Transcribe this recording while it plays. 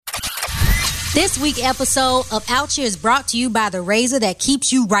This week's episode of Out Here is brought to you by the razor that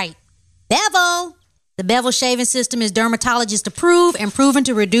keeps you right, Bevel. The Bevel shaving system is dermatologist approved and proven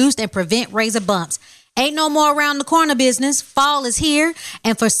to reduce and prevent razor bumps. Ain't no more around the corner business. Fall is here,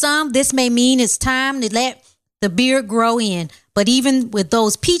 and for some, this may mean it's time to let the beard grow in. But even with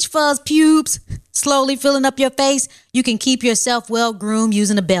those peach fuzz pubes slowly filling up your face, you can keep yourself well groomed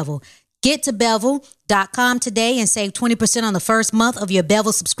using a Bevel. Get to Bevel.com today and save 20% on the first month of your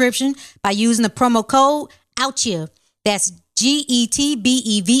Bevel subscription by using the promo code OUTCHEER. That's GETBEVEL.com,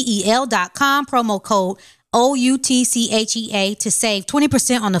 promo code OUTCHEA to save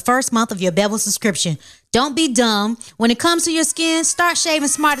 20% on the first month of your Bevel subscription. Don't be dumb. When it comes to your skin, start shaving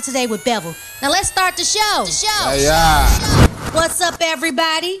smarter today with Bevel. Now let's start the show. Yeah. What's up,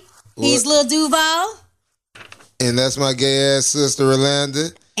 everybody? He's Lil Duval. And that's my gay ass sister,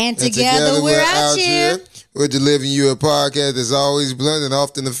 Rolanda. And together we're out here. We're delivering you a podcast that's always blunt and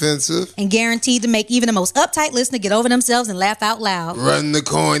often offensive. And guaranteed to make even the most uptight listener get over themselves and laugh out loud. Run the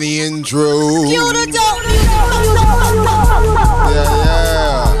corny intro. Cue the dope.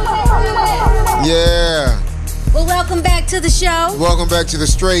 Yeah. Well, welcome back to the show. Welcome back to the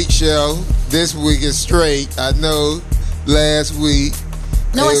Straight Show. This week is straight. I know last week.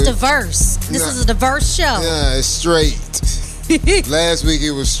 No, it's diverse. This is a diverse show. Yeah, it's straight. Last week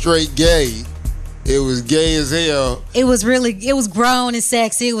it was straight gay. It was gay as hell. It was grown and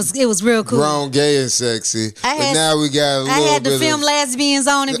sexy. It was real cool. Grown, gay, and sexy. Now we got a little bit. I had to film lesbians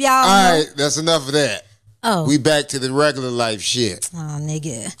on if y'all know. All right, that's enough of that. Oh. We back to the regular life shit. Oh,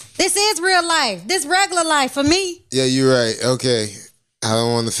 nigga. This is real life. This regular life for me. Yeah, you're right. Okay. I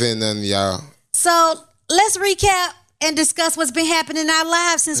don't want to offend none of y'all. So, let's recap and discuss what's been happening in our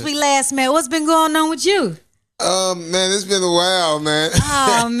lives since we last met. What's been going on with you? Man, it's been a while, man.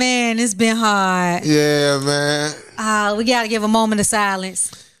 Oh, man, it's been hard. Yeah, man. We got to give a moment of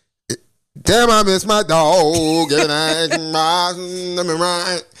silence. Damn, I miss my dog.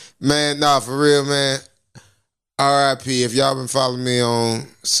 Man, nah, for real, man. R.I.P. If y'all been following me on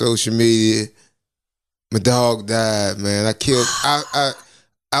social media, my dog died, man. I killed. I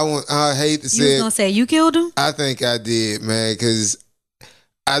hate to say it. You was gonna say you killed him? I think I did, man, because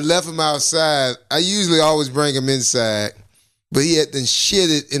I left him outside. I usually always bring him inside, but he had done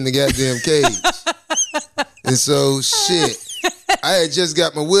shitted in the goddamn cage. And so, shit. I had just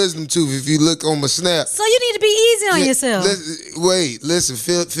got my wisdom tooth, if you look on my snap. So you need to be easy on yourself. Listen,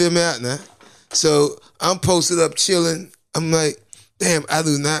 feel me out now. So I'm posted up chilling. I'm like, damn, I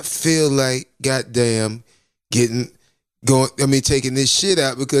do not feel like goddamn taking this shit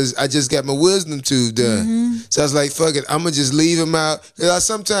out because I just got my wisdom tooth done. Mm-hmm. So I was like, fuck it, I'm going to just leave him out. Cause I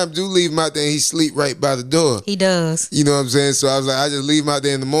sometimes do leave him out there and he sleep right by the door. He does. You know what I'm saying? So I was like, I just leave him out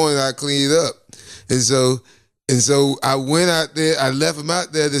there in the morning and I clean it up. And so I went out there. I left him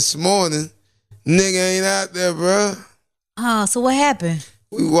out there this morning. Nigga ain't out there, bro. Oh, so what happened?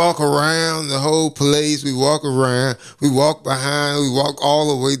 We walk around the whole place. We walk around. We walk behind. We walk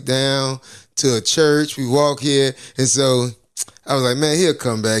all the way down to a church. We walk here. And so I was like, man, he'll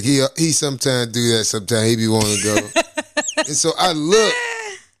come back. He sometimes do that. Sometimes he be wanting to go. And so I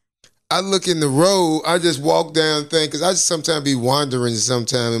look in the road. I just walk down the thing because I just sometimes be wandering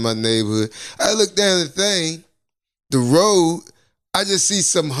sometime in my neighborhood. I look down the thing, the road. I just see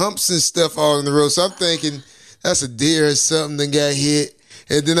some humps and stuff all in the road. So I'm thinking that's a deer or something that got hit.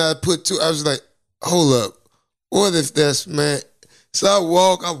 And then I was like, hold up. What if that's, man? So I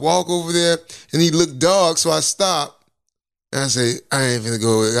walk over there and he looked dark. So I stopped and I said, I ain't finna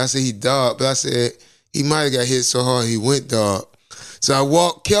go with it. I said, he dark. But I said, he might have got hit so hard he went dark. So I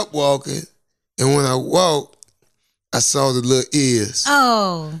kept walking. And when I walked, I saw the little ears.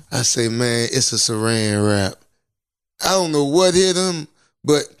 Oh. I say, man, it's a saran wrap. I don't know what hit him,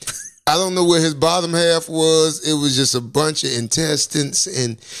 but I don't know where his bottom half was. It was just a bunch of intestines,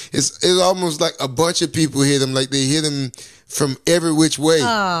 and it's almost like a bunch of people hit him, like they hit him from every which way.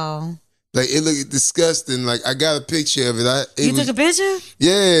 Oh. Like, it looked disgusting. Like, I got a picture of it. You took a picture?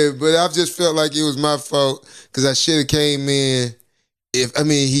 Yeah, but I just felt like it was my fault because I should have came in.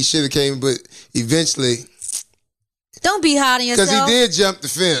 He should have came, but eventually. Don't be hard on yourself. Because he did jump the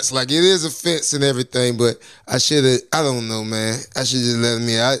fence. Like, it is a fence and everything, but I should have, I don't know, man. I should just let him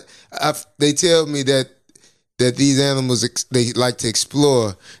in. They tell me that these animals, they like to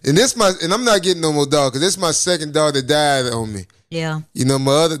explore. And I'm not getting no more dog, because this is my second dog that died on me. Yeah. You know,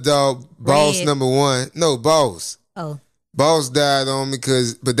 my other dog, Boss Red. number one. No, Boss. Oh. Boss died on me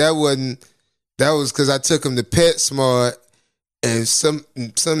but that was because I took him to PetSmart, and some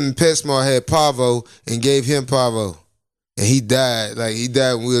PetSmart had Pavo and gave him Pavo. And he died. Like, he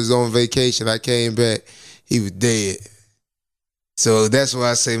died when we was on vacation. I came back. He was dead. So that's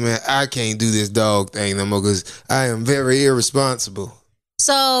why I say, man, I can't do this dog thing no more because I am very irresponsible.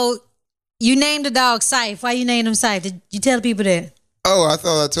 So you named the dog Syph. Why you named him Syph? Did you tell the people that? Oh, I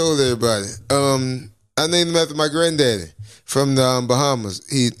thought I told everybody. I named him after my granddaddy from the Bahamas.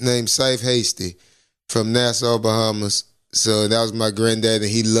 He named Syph Hasty from Nassau, Bahamas. So that was my granddaddy.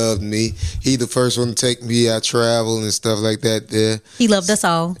 He loved me. He the first one to take me out travel and stuff like that there. He loved us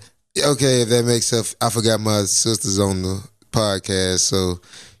all. Okay, if that makes sense. I forgot my sister's on the podcast, so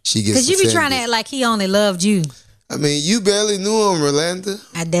she gets Because you be offended. trying to act like he only loved you. I mean, you barely knew him,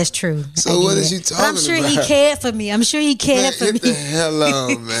 Rolanda. That's true. So what is you talking about? I'm sure he cared for me. I'm sure he cared for me. Get the hell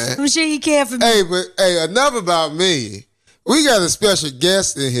on, man. I'm sure he cared for me. Hey, enough about me. We got a special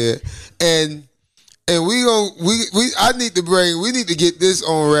guest in here, and I need to get this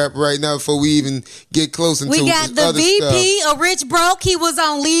on wrap right now before we even get close into we got the other VP stuff. of Rich Broke. He was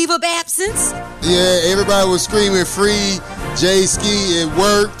on leave of absence. Yeah, everybody was screaming free Jay Ski. It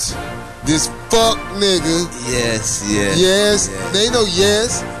worked. This fuck nigga. Yes. They know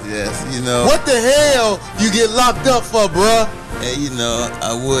yes. Yes, you know. What the hell you get locked up for, bruh? Hey, you know,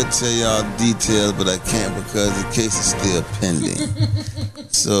 I would tell y'all details, but I can't because the case is still pending.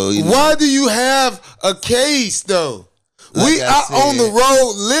 So, you know. Why do you have a case, though? Like we I are said, on the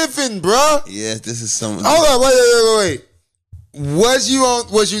road living, bruh. Yes, this is something. Hold on, wait. Was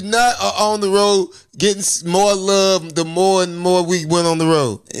you not on the road getting more love the more and more we went on the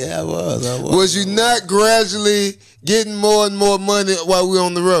road? Yeah, I was. Was you not gradually getting more and more money while we were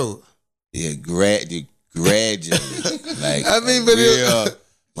on the road? Yeah, gradually. Like, I mean, but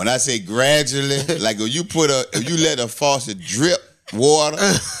when I say gradually, like if you let a faucet drip water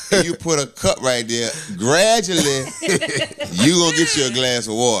and you put a cup right there, gradually you gonna get you a glass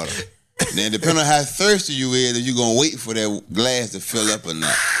of water. Then depending on how thirsty you is, if you gonna wait for that glass to fill up or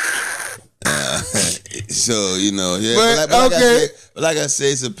not. So, you know, yeah. But like I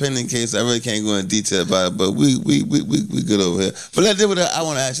said, it's a pending case. I really can't go in detail about it, but we good over here. But I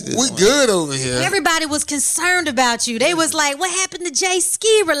want to ask you this. We good over here. Everybody was concerned about you. They was like, what happened to Jay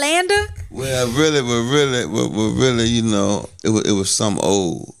Ski, Rolanda? Well, really, you know, it was some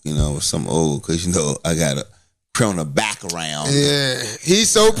old, because, you know, I got a criminal background. Yeah, he's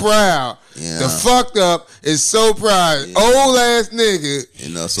so proud. Yeah. The fucked up is so proud. Yeah. Old ass nigga.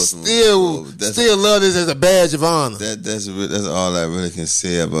 You know, so still love this as a badge of honor. That's all I really can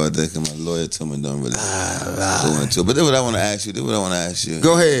say about that. Because my lawyer told me don't really go into it. But that's what I want to ask you.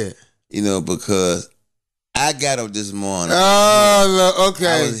 Go ahead. You know, because I got up this morning. Oh, okay.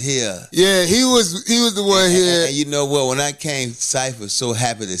 I was here. Yeah, he was the one here. And you know what? When I came, Syph was so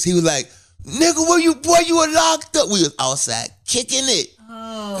happy this. He was like, nigga, you were locked up. We was outside kicking it.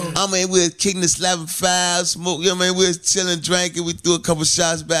 Oh. I mean, we was kicking the slapping five, smoke. You know what I mean? We was chilling, drinking. We threw a couple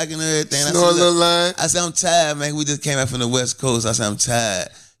shots back and everything. Snort a little line. I said, I'm tired, man. We just came out from the West Coast. I said, I'm tired.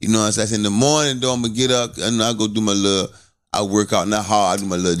 You know what I'm saying? In the morning, though, I'm going to get up and I go do my little, I work out, not hard. I do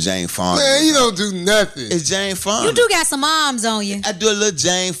my little Jane Fonda. Man, you don't do nothing. It's Jane Fonda. You do got some arms on you. I do a little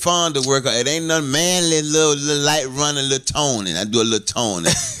Jane Fonda workout. It ain't nothing manly, little light running, little toning. I do a little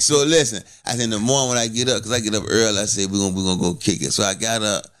toning. So listen, I said in the morning when I get up, because I get up early, I said, we're gonna go kick it. So I got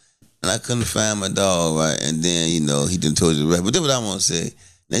up, and I couldn't find my dog, right? And then, you know, he done told you the rest. But that's what I want to say.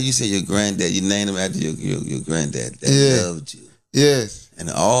 Now you say your granddad, you named him after your granddad that loved you. Yes. And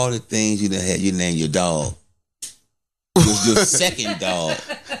all the things you done had, you named your dog. It was your second dog.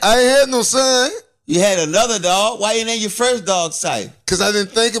 I ain't had no son. You had another dog. Why you name your first dog Syph? Because I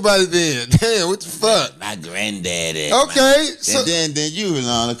didn't think about it then. Damn, what the fuck? My granddaddy. Okay. And then you,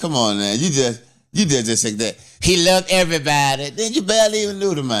 Lana, come on, man. You just said that. He loved everybody. Then you barely even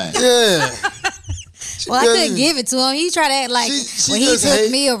knew the man. Yeah. Well, I couldn't give it to him. He tried to act like he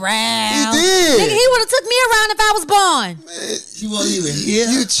took me around. He did. Nigga, he would have took me around if I was born. Man, you won't even hear.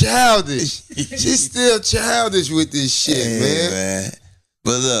 You childish. She's still childish with this shit, man.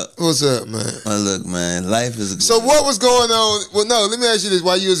 But look. What's up, man? Look, man. Life is So what was going on? Well, no, let me ask you this.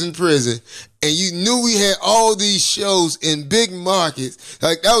 While you was in prison, and you knew we had all these shows in big markets,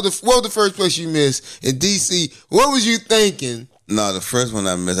 like what was the first place you missed in D.C.? What was you thinking? No, the first one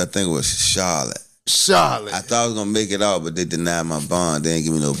I missed, I think it was Charlotte. I thought I was going to make it out, but they denied my bond. They didn't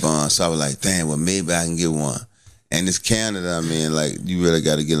give me no bond. So I was like, damn, well, maybe I can get one. And this Canada, I mean, like, you really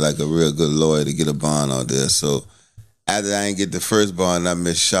got to get, like, a real good lawyer to get a bond out there. So after I didn't get the first bond and I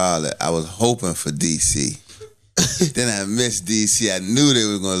missed Charlotte, I was hoping for D.C. Then I missed D.C. I knew they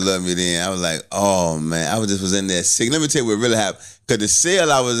were going to love me then. I was like, oh, man. I was in there sick. Let me tell you what really happened. Because the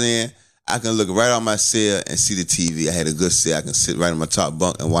cell I was in, I can look right on my cell and see the TV. I had a good cell. I can sit right on my top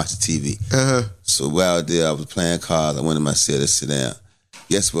bunk and watch the TV. Uh-huh. So while there, I was playing cards. I went in my cell to sit down.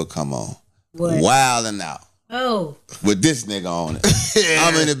 Guess what come on? What? Wildin' Out. Oh. With this nigga on it.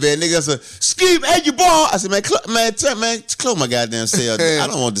 I'm in the bed. Nigga said, Skeep, hey, you born? I said, man, close my goddamn cell. I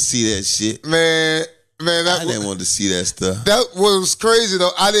don't want to see that shit. Man, I didn't want to see that stuff. That was crazy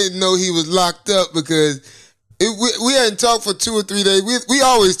though. I didn't know he was locked up because we hadn't talked for 2 or 3 days. We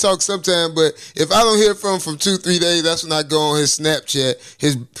always talk sometime, but if I don't hear from him for 2-3 days, that's when I go on his Snapchat,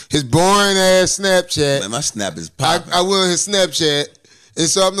 his boring ass Snapchat. Man, my Snap is popping. I went on his Snapchat. And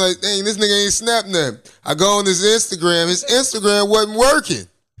so I'm like, dang, this nigga ain't snap nothing. I go on his Instagram. His Instagram wasn't working.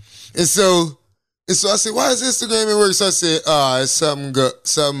 And so I said, why is Instagram ain't working? So I said, it's something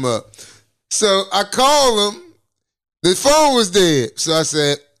up. So I called him. The phone was dead. So I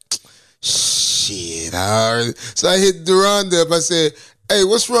said, shit, So I hit Duranda up. I said, hey,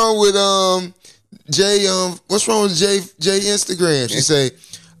 what's wrong with Jay Instagram? She said,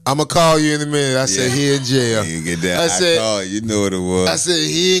 I'm going to call you in a minute. I said, he in jail. You get that. I called. You know what it was. I said,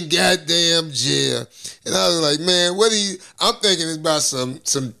 he in goddamn jail. And I was like, man, I'm thinking it's about some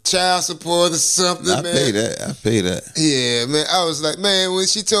child support or something, I man. pay that. Yeah, man. I was like, man, when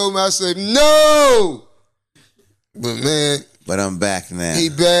she told me, I said, no. But, man. But I'm back now. He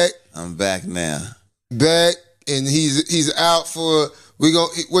back. I'm back now. Back, and he's out for...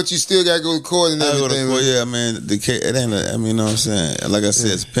 What you still got to go to court and everything. Yeah, man. It ain't. You know what I'm saying. Like I said,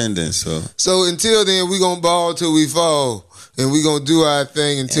 it's pending. So until then, we gonna ball till we fall, and we gonna do our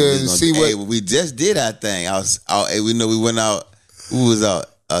thing until and see what. Hey, we just did our thing. We know we went out. Who was out?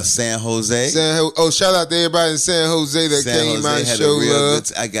 San Jose. Shout out to everybody in San Jose that came out and showed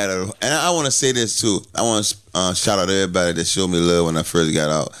love. I got it, and I want to say this too. I want to shout out to everybody that showed me love when I first got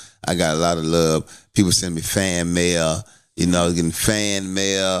out. I got a lot of love. People sent me fan mail. You know, I was getting fan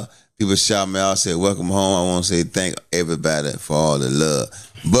mail. People shout me out, say, welcome home. I want to say thank everybody for all the love.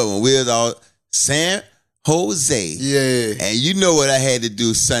 But when we was out San Jose, yeah, and you know what I had to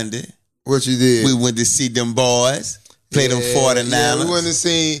do Sunday. What you did? We went to see them boys, play them 49ers. Yeah, we went to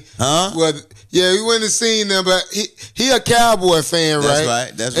see. Huh? We went to see them, but he a Cowboy fan,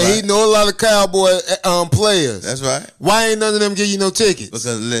 right? That's and right. he know a lot of Cowboy players. That's right. Why ain't none of them give you no tickets?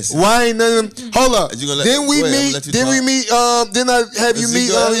 Because listen. Why ain't none of them? Hold up. Didn't we meet? Didn't I have you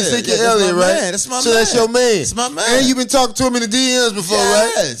meet Ezekiel Elliott, right? That's my man. So that's your man. That's my man. And you been talking to him in the DMs before, right?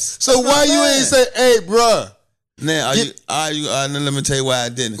 Yes. So why you ain't say, hey, bruh? Now, let me tell you why I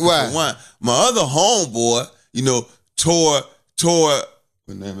didn't. Why? For one, my other homeboy, Tor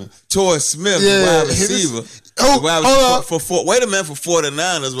Smith, wide receiver. Wait a minute, for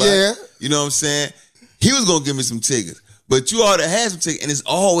 49ers, right? Yeah. You know what I'm saying? He was going to give me some tickets. But you already had some tickets, and it's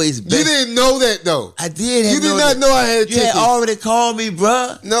always best. You didn't know that, though. I did. You did not know I had tickets. You had already called me,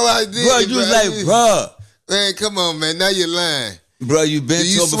 bruh. No, I didn't. Bruh, you was like, bruh. Man, come on, man. Now you're lying. Bro, you been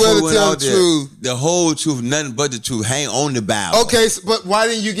you told before we went out there. Truth? The whole truth, nothing but the truth. Hang on the Bible. Okay, but why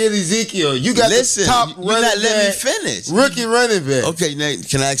didn't you get Ezekiel? You got the top running back. You're not letting me finish. Rookie running back. Okay, now,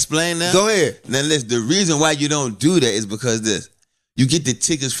 can I explain that? Go ahead. Now listen, the reason why you don't do that is because you get the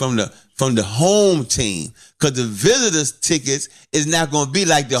tickets from the home team. Because the visitors' tickets is not going to be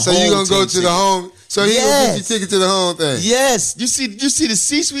like the home team. So you're going to go to the home. So you're going to get your ticket to the home thing. Yes. You see the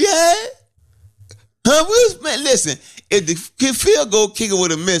seats we had? Huh? Man, listen. If the field goal kicker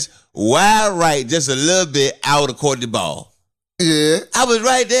would have missed wide right just a little bit, I would have caught the ball. Yeah. I was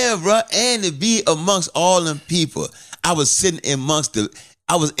right there, bro. And to be amongst all them people, I was sitting I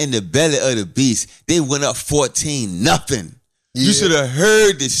was in the belly of the beast. They went up 14-0. Yeah. You should have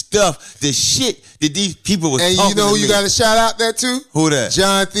heard the stuff, the shit that these people was talking to me. And you know who you got to shout out that to? Who that?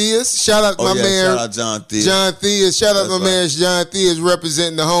 John Theus. Shout out my man. Shout out John Theus. John Theus. Shout out my man John Theus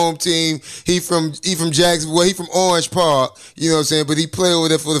representing the home team. He from Jacksonville. Well, he from Orange Park. You know what I'm saying? But he played over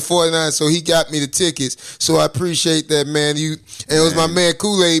there for the 49ers, so he got me the tickets. So I appreciate that, man. And it was my man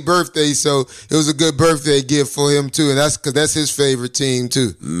Kool-Aid birthday, so it was a good birthday gift for him too. And because that's his favorite team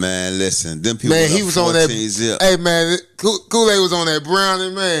too. Man, listen, them people. Man, he was on that. Hey, man, Kool-Aid was on that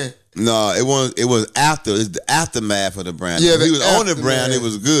Brownie, man. No, it was after. It's the aftermath of the Brownie. Yeah, he was on the Brownie. It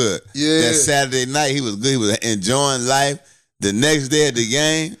was good. Yeah. That Saturday night, he was good. He was enjoying life. The next day at the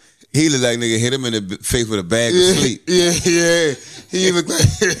game, he looked like nigga hit him in the face with a bag of sleep. Yeah. He looked like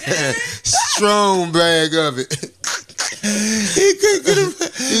strong bag of it. He couldn't get him.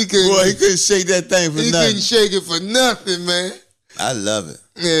 He couldn't shake that thing for nothing. He couldn't shake it for nothing, man. I love it.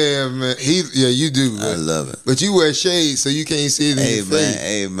 Yeah, man. You do. Man. I love it. But you wear shades, so you can't see it in your face.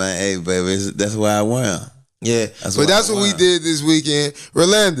 Hey, baby. That's why I wear them. Yeah. That's what we did this weekend.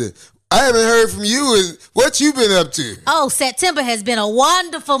 Rolanda, I haven't heard from you. What you been up to? Oh, September has been a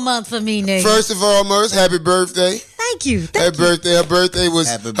wonderful month for me, Nate. First of all, Merce, happy birthday. Thank you. Happy birthday. Her birthday was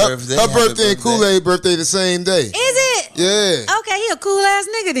happy birthday. Her birthday and Kool-Aid birthday the same day. Is it? Yeah. Okay, he a cool ass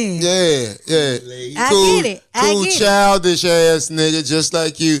nigga then. Yeah. I Cool, get it. cool childish ass nigga, just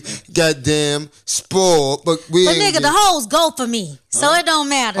like you. Goddamn spoiled, but we. But ain't nigga, the hoes go for me, so it don't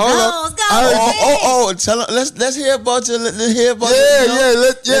matter. The Hold up. hoes go. Oh, tell him. Let's hear about your. Let's hear about.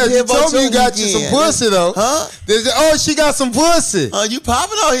 Let's hear You about told me your you got you some weekend. pussy though. Huh? She got some pussy. You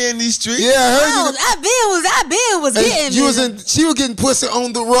popping out here in these streets? Yeah, I heard you. I been was getting. You was she was getting pussy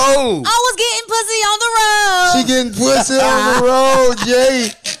on the road. I was getting pussy on the road. She getting pussy on the road, Jay.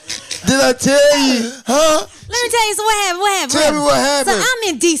 Did I tell you? Huh? Let me tell you. So what happened? Tell me what happened. So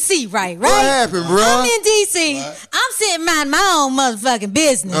I'm in DC, right? What happened, bro? I'm in DC. I'm sitting mind my own motherfucking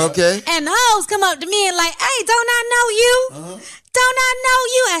business. Okay. And the hoes come up to me and like, hey, don't I know you? Don't I know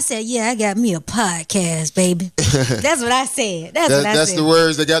you? I said, yeah, I got me a podcast, baby. That's what I said. That's the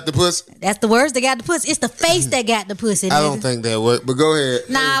words that got the pussy? That's the words that got the pussy. It's the face that got the pussy. I don't think that worked, but go ahead.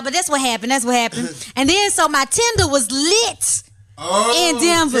 Nah, but that's what happened. And then so my Tinder was lit. In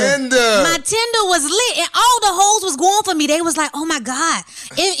Denver. My Tinder was lit and all the hoes was going for me. They was like, oh my God.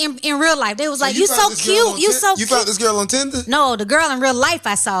 In real life. They was like, you so cute. You so cute. You found this girl on Tinder? No, the girl in real life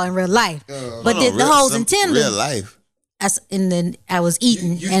I saw in real life. But the hoes in Tinder. Real life. And then I was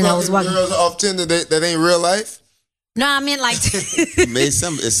eating You and I was walking. girls off Tinder that ain't real life? No, I meant like Is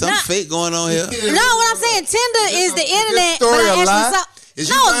some fake going on here? No, what I'm saying, Tinder is the internet. story but I a actually lie? saw- Is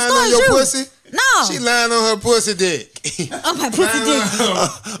she no, the lying story on is your true. pussy? No. She lying on her pussy dick. Oh, my pussy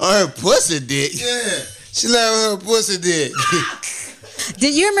dick. On her pussy dick. Yeah. She lying on her pussy dick.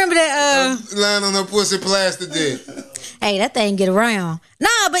 Did you remember that? Lying on her pussy plastic dick. Hey, that thing get around. Nah,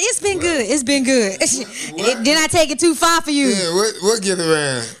 but it's been good. It's been good. Did I take it too far for you? Yeah, what get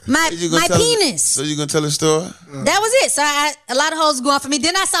around? My penis. So you gonna tell a story? That was it. So a lot of hoes going for me.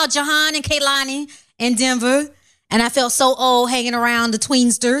 Then I saw Jahan and Kaylani in Denver, and I felt so old hanging around the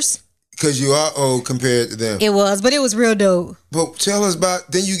tweensters. Because you are old compared to them. It was real dope. But tell us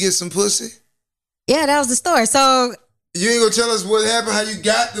about, then you get some pussy? Yeah, that was the story. So You ain't gonna tell us what happened, how you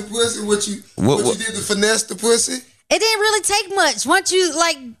got the pussy, what you did to finesse the pussy? it didn't really take much. Once you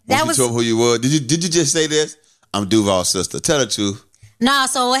that was You told who you were. Did you just say this? I'm Duval's sister. Tell the truth. No,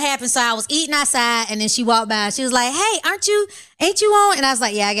 so what happened? So I was eating outside, and then she walked by. And she was like, "Hey, ain't you on?" And I was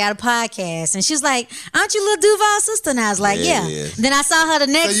like, "Yeah, I got a podcast." And she was like, "Aren't you Lil Duval's sister?" And I was like, "Yeah." Then I saw her the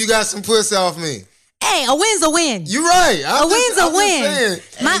next. So you got some pussy off me. Hey, a win's a win. You right. A win's a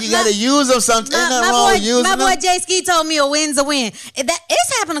win. You gotta use them something. Ain't nothing wrong with using my boy them. Jay Ski told me a win's a win.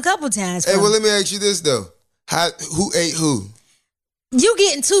 It's happened a couple times. Hey, well, let me ask you this though: who ate who? You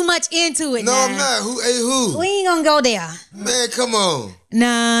getting too much into it? No, now. I'm not. Who ate who? We ain't gonna go there. Man, come on.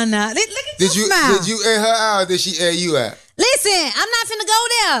 Nah. Look at your smile. Did you air her out or did she air you out? Listen, I'm not finna go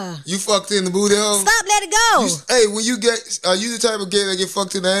there. You fucked in the booty hole? Stop, let it go. Hey, when you are you the type of gay that get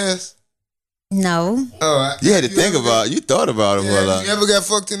fucked in the ass? No. Oh, You had to think about it. You thought about it. Yeah, you ever got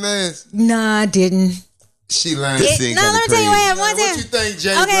fucked in the ass? Nah, I didn't. She lying. This seemed No, kinda let me tell you what crazy. happened one time. What you think,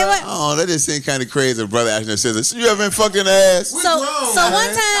 Jay? Okay, bro? what? Oh, that just seemed kind of crazy. Brother asking his sister, "You ever been fucked in the ass?" We So grown, one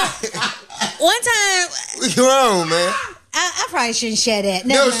man. time, We grown, man. I probably shouldn't share that.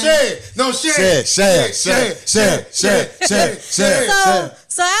 No Never mind. shit. No shit.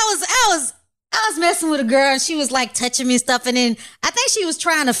 So I was messing with a girl and she was like touching me and stuff, and then I think she was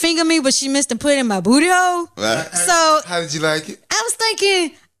trying to finger me, but she missed and put it in my booty hole. Right. So How did you like it? I was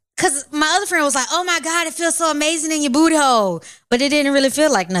thinking, because my other friend was like, "Oh my God, it feels so amazing in your booty hole," but it didn't really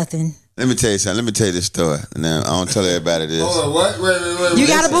feel like nothing. Let me tell you something. Let me tell you this story. Now, I don't tell everybody this. Hold on, what? Wait. You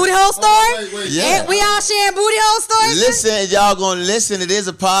got a booty hole story? Wait. Yeah. We all sharing booty hole stories? Listen, y'all gonna listen. It is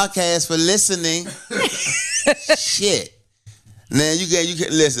a podcast for listening. Shit. Now you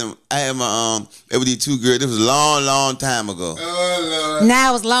can listen. I had my it was these two girls. This was a long time ago. Oh, Lord.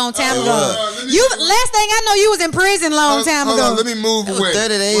 Now it was a long time it ago. was. Last thing I know, you was in prison long time Hold ago. on, let me move It was away.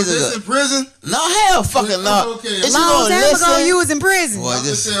 30 days was this ago. in prison? No, hell fucking no. Okay. Is you Long gonna time ago, listen? you was in prison. Boy, I'm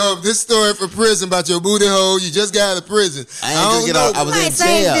just, just saying, this story for prison about your booty hole. You just got out of prison. I ain't just get out. I was might in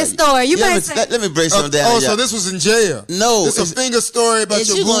save jail. this story. You might say- let me break something down. Oh, y'all. so this was in jail? No, This a it's- finger story about Is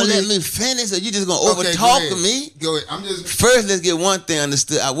your you gonna booty? let me finish, or you just gonna Okay, overtalk go to ahead. me? Go ahead. I'm just. First, let's get one thing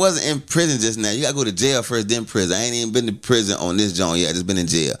understood. I wasn't in prison just now. You gotta go to jail first, then prison. I ain't even been to prison on this joint yet. I just been in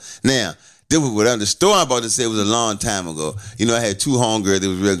jail. Now, this was what the story I'm about to say was a long time ago. You know, I had two homegirls that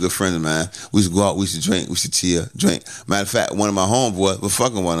was real good friends of mine. We used to go out, we used to drink, we used to chill, drink. Matter of fact, one of my homeboys was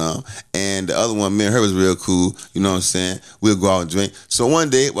fucking one of them. And the other one, me and her was real cool. You know what I'm saying? We'll go out and drink. So one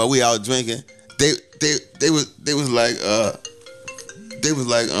day, while we out drinking, they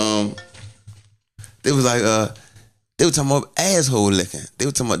were talking about asshole licking. They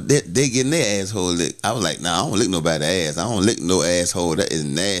were talking about they getting their asshole licked. I was like, nah, I don't lick nobody's ass. I don't lick no asshole. That is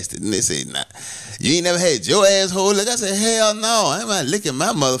nasty. And they say, nah. you ain't never had your asshole lick? I said, hell no. I'm not licking my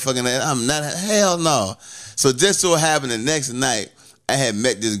motherfucking ass. I'm not, hell no. So just so happened the next night, I had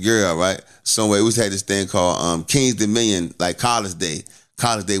met this girl, right? Somewhere, we had this thing called King's Dominion, like College Day.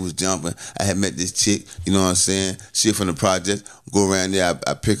 College Day was jumping. I had met this chick, you know what I'm saying? She from the project. Go around there,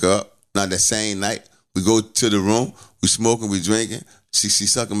 I pick her up. Now that same night, we go to the room, we smoking, we drinking. She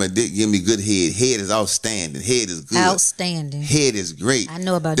sucking my dick, giving me good head. Head is outstanding. Head is good. Outstanding. Head is great. I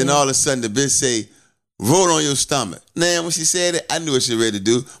know about then that. All of a sudden the bitch say, roll on your stomach. Now when she said it, I knew what she ready to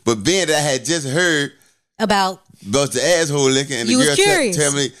do. But being that I had just heard about the asshole licking, and the girl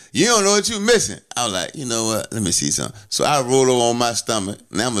tell me, you don't know what you missing. I was like, you know what? Let me see something. So I roll over on my stomach.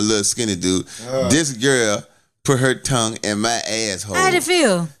 Now I'm a little skinny dude. This girl put her tongue in my asshole. How did it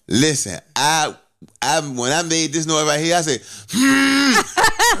feel? Listen, when I made this noise right here, I said,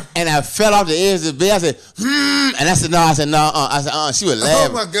 and I fell off the edge of the bed. I said, and I said, no. I said, she was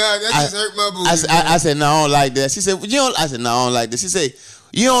laughing. Oh my God, that just hurt my booty. I said, no, I don't like that. She said, well, you don't. I said, no, I don't like this. She said,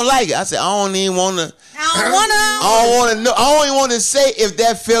 you don't like it. I said, I don't even want to. I don't want to know. I don't even want to say if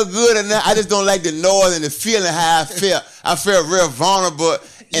that felt good or not. I just don't like the noise and the feeling how I felt. I felt real vulnerable.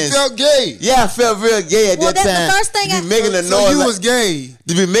 You felt gay. Yeah, I felt real gay at that time. That's the first thing to be making a noise. So you was gay.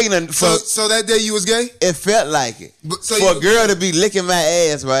 To be making a so that day you was gay? It felt like it. So for a girl to be licking my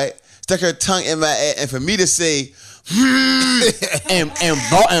ass, right? Stuck her tongue in my ass, and for me to say and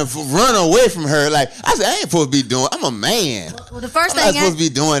run away from her, like I said, I ain't supposed to be doing. I'm a man. Well, the first I'm thing not supposed to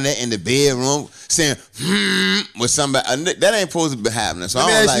be doing that in the bedroom, saying with somebody. That ain't supposed to be happening. So let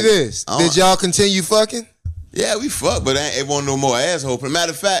me ask you this: did y'all continue fucking? Yeah, we fucked, but it wasn't no more asshole play.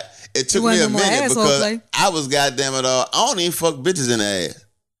 Matter of fact, it took me a minute because I was goddamn it all. I don't even fuck bitches in the ass.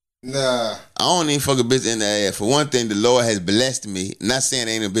 Nah. I don't even fuck a bitch in the ass. For one thing, the Lord has blessed me. Not saying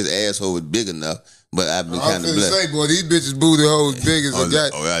ain't a bitch asshole was big enough, but I've been kind of blessed. I was say, boy, these bitches booty hoes big as a guy.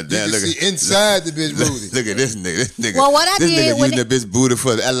 Oh, yeah, damn, you can see inside the bitch booty. Look at this nigga. This nigga. Well, what I this did nigga using that bitch booty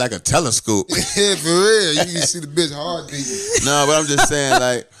for like a telescope. Yeah, for real. You can see the bitch hard beating. No, but I'm just saying,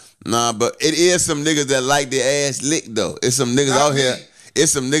 like, nah, but it is some niggas that like their ass licked, though. It's some niggas out here.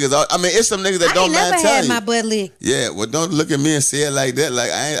 It's some niggas out. I mean, it's some niggas that don't mind telling you. I never had my butt licked. Yeah, well, don't look at me and say it like that.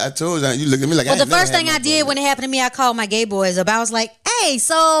 Like I told you, you look at me like. Well, the first thing I did when it happened to me, I called my gay boys up. I was like, "Hey,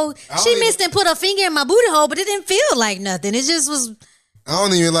 so she missed and put her finger in my booty hole, but it didn't feel like nothing. It just was." I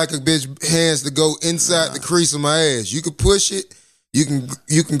don't even like a bitch hands to go inside the crease of my ass. You can push it. You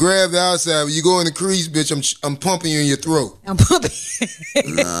can grab the outside, but you go in the crease, bitch. I'm pumping you in your throat. I'm pumping.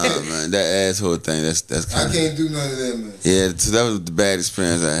 Nah, man, that asshole thing. That's kind of. I can't do none of that, man. Yeah, so that was the bad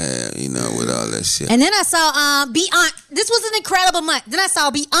experience I had, with all that shit. And then I saw Beyonce. This was an incredible month. Then I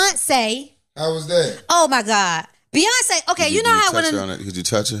saw Beyonce. How was that? Oh my God, Beyonce. Okay, you know how when could you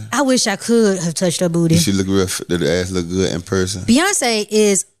touch her? I wish I could have touched her booty. Did she look real? Did the ass look good in person? Beyonce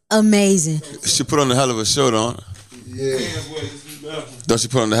is amazing. She put on a hell of a show, don't it? Yeah. Don't she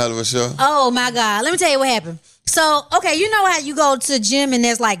put on a hell of a show? Oh my God. Let me tell you what happened. So, okay, you know how you go to the gym and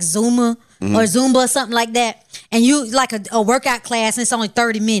there's like Zumba or Zumba or something like that? And you like a workout class and it's only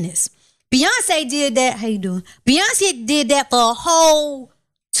 30 minutes. Beyonce did that. How you doing? Beyonce did that for a whole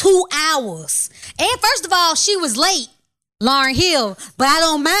 2 hours. And first of all, she was late, Lauryn Hill, but I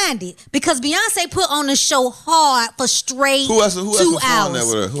don't mind it because Beyonce put on the show hard for straight 2 hours. Who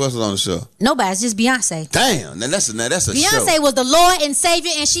else was on the show? Nobody, it's just Beyonce. Damn, that's a Beyonce show. was the Lord and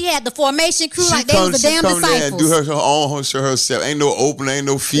Savior, and she had the formation crew like they was the damn disciples. She come there and do her own show herself. Ain't no opener, ain't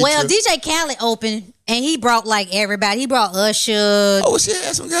no feature. Well, DJ Khaled opened, and he brought like everybody. He brought Usher. Oh, she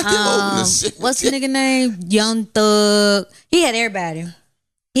had some goddamn openers. What's the nigga name? Young Thug. He had everybody.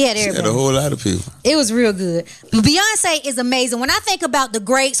 He had everybody. She had a whole lot of people. It was real good. But Beyonce is amazing. When I think about the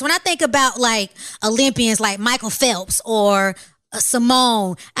greats, when I think about like Olympians like Michael Phelps or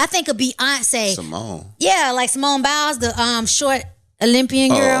Simone, I think of Beyonce. Simone. Yeah, like Simone Biles, the short Olympian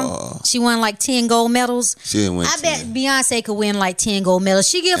girl. She won like 10 gold medals. She didn't win. I bet Beyonce could win like 10 gold medals.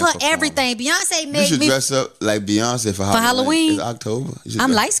 She give her everything. Beyonce made me. You should dress up like Beyonce for Halloween. It's October.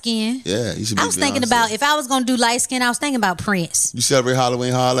 I'm light skinned. Yeah, you should be I was thinking about if I was gonna do light skin, I was thinking about Prince. You celebrate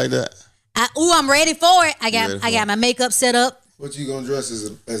Halloween hard like that? I'm ready for it. I got my makeup set up. What you gonna dress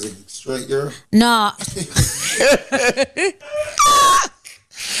as a straight girl? No.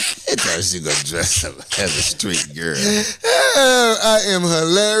 It thought she gonna dress up as a street girl. Oh, I am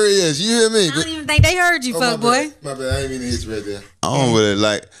hilarious. You hear me? I don't even think they heard you, fuck boy. My bad. I ain't mean to hit you right there. I don't really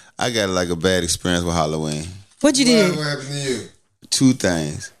like. I got like a bad experience with Halloween. What you did? What happened to you? 2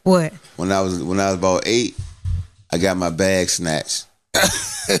 things. What? When I was about 8, I got my bag snatched. What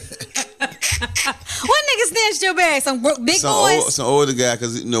nigga snatched your bag? Some big boys? Some older guy,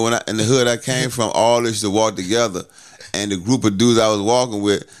 because when in the hood I came from, all this to walk together. And the group of dudes I was walking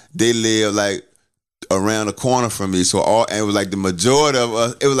with, they lived like around the corner from me. And it was like the majority of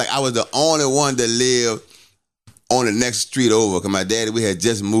us, it was like I was the only one that lived on the next street over. Because my daddy, we had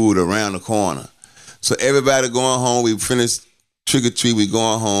just moved around the corner. So everybody going home, we finished trick or treat, we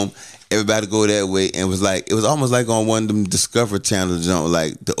going home. Everybody go that way, and it was almost like on one of them Discovery Channel jump,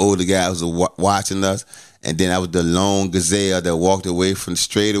 like the older guys were watching us, and then I was the lone gazelle that walked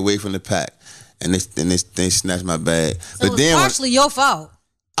straight away from the pack, and they snatched my bag. So but then partially your fault.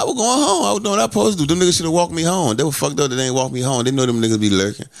 I was going home. I was doing what I was supposed to do. Them niggas should have walked me home. They were fucked up that they ain't walked me home. They know them niggas be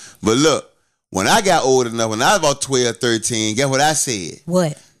lurking. But look, when I got old enough, when I was about 12, 13, guess what I said?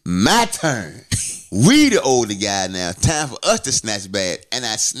 What? My turn. We the older guy now. Time for us to snatch bag. And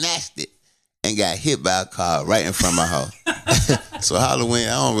I snatched it and got hit by a car right in front of my house. So Halloween,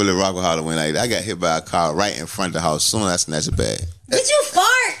 I don't really rock with Halloween like that. I got hit by a car right in front of the house soon as I snatched a bag. Did you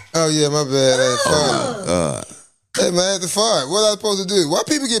fart? Oh, yeah, my bad. Oh, my God. Hey, man, I had to fart. What I supposed to do? Why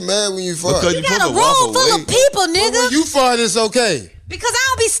people get mad when you fart? Because you got a room full of people, nigga. Well, when you fart, it's okay. Because I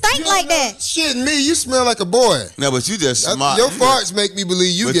don't be stank like that. Shit, me, you smell like a boy. No, but you just smart. Your farts make me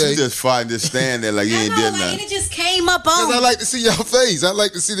believe you but gay. But you just fart and just stand there like you ain't did nothing. And it just came up on. Because I like to see your face. I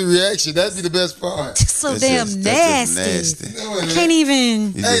like to see the reaction. That'd be the best part. So damn nasty. No, I can't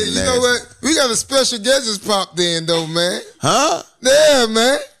even. Hey, you know what? We got a special guest just popped in, though, man. Huh? Yeah,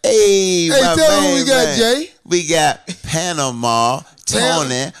 man. Hey, tell me who we got, Jay. We got Panama,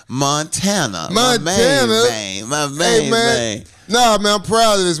 Tony, Montana. My main man. Nah, man, I'm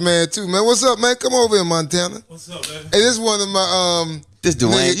proud of this man, too, man. What's up, man? Come over here, Montana. What's up, man? Hey, this is one of my, This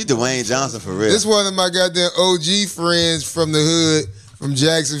Dwayne, you Dwayne Johnson for real. This is one of my goddamn OG friends from the hood, from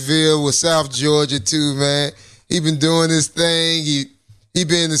Jacksonville with South Georgia, too, man. He been doing this thing. He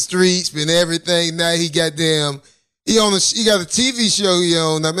been in the streets, been everything. Now he got a TV show he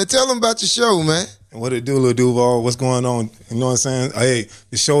on. Now, man, tell him about your show, man. What it do, Lil Duval? What's going on? You know what I'm saying? Hey,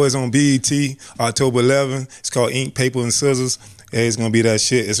 the show is on BET, October 11th. It's called Ink, Paper, and Scissors. Hey, it's gonna be that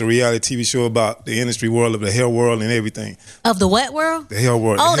shit. It's a reality TV show about the industry world, of the hair world, and everything. Of the what world? The hair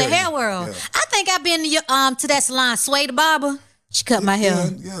world. Oh, the hair world. Yeah. I think I've been to that salon, Sway the Barber. She cut my hair.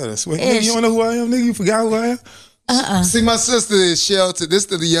 Yeah, that's Sway. Nigga, you don't know who I am, nigga? You forgot who I am? See, my sister is Shelter. This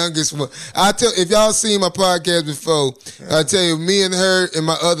is the youngest one. If y'all seen my podcast before, I tell you, me and her and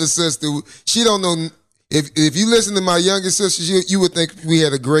my other sister, she don't know. If you listen to my youngest sister, you would think we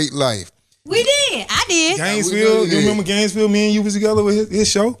had a great life. We did. I did. Gainesville. You remember Gainesville? Me and you was together with his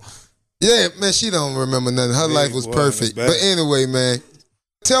show? Yeah, man, she don't remember nothing. Her life was perfect. But anyway, man,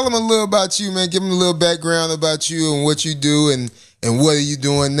 tell them a little about you, man. Give them a little background about you and what you do and what are you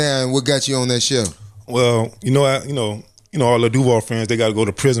doing now and what got you on that show. Well, all the Duval friends, they got to go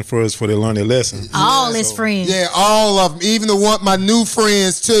to prison first before they learn their lesson. All his friends. Yeah, all of them. Even my new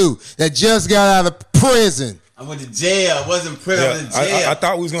friends, too, that just got out of prison. I went to jail. I wasn't prison. I was in jail. I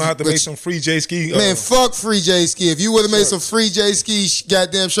thought we was going to have to make some free J Ski. Man, fuck free J Ski. If you would have made some free J Ski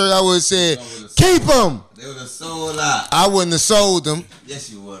goddamn shirt, I would have said, keep them. They would have sold out. I wouldn't have sold them.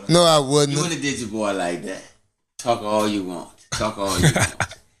 Yes, you would have. No, I wouldn't. You wouldn't have did your boy like that. Talk all you want.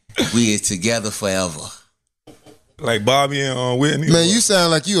 We is together forever. Like Bobby and Whitney. Man, you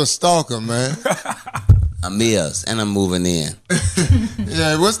sound like you a stalker, man. I'm Mills, and I'm moving in.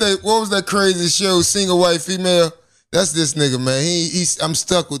 Yeah, what was that crazy show, Single White Female? That's this nigga, man. I'm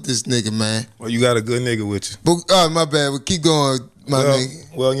stuck with this nigga, man. Well, you got a good nigga with you. But, my bad. Well, keep going, my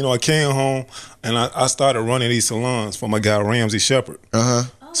nigga. Well, I came home, and I started running these salons for my guy, Ramsey Shepard. Uh-huh.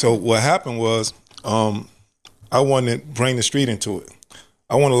 So what happened was, I wanted to bring the street into it.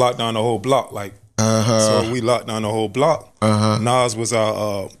 I want to lock down the whole block, like. So we locked down the whole block. Nas was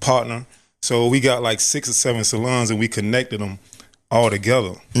our partner. So we got like 6 or 7 salons and we connected them all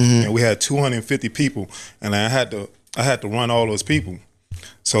together. And we had 250 people, and I had to run all those people.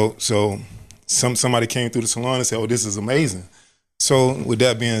 So somebody came through the salon and said, "Oh, this is amazing." So with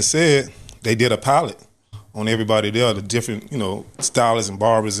that being said, they did a pilot on everybody there, the different, stylists and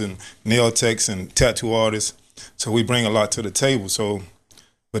barbers and nail techs and tattoo artists. So we bring a lot to the table. So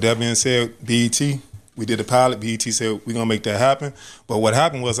with that being said, BET, we did a pilot. BET said, we're going to make that happen. But what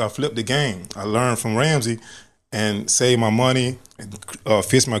happened was I flipped the game. I learned from Ramsey and saved my money,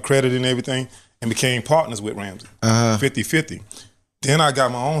 fixed my credit and everything, and became partners with Ramsey, 50-50. Then I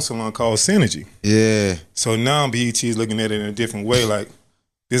got my own salon called Synergy. Yeah. So now BET is looking at it in a different way, like,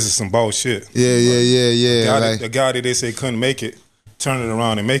 this is some bullshit. Yeah. The guy that they say couldn't make it, turn it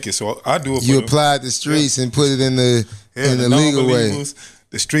around and make it. So I do it for you applied the streets and put it in the legal way.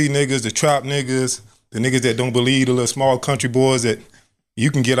 The street niggas, the trap niggas, the niggas that don't believe, the little small country boys that you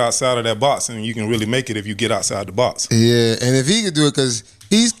can get outside of that box and you can really make it if you get outside the box. Yeah, and if he could do it, because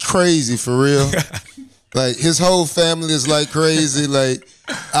he's crazy for real. Like, his whole family is like crazy. Like,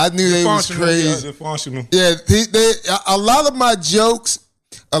 I knew they was crazy. Yeah, a lot of my jokes,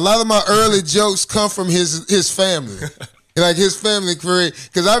 a lot of my early jokes come from his family. Like his family crazy.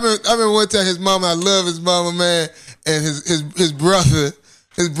 Because I remember one time his mama, I love his mama, man, and his brother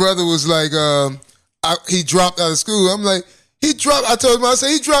was like, he dropped out of school. I'm like, I told him, I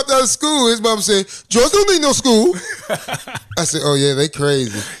said, he dropped out of school. His mom said, George don't need no school. I said, oh, yeah, they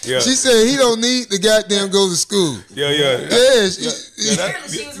crazy. Yeah. She said, he don't need to goddamn go to school.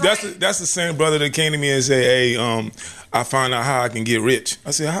 That's the same brother that came to me and said, hey, I found out how I can get rich. I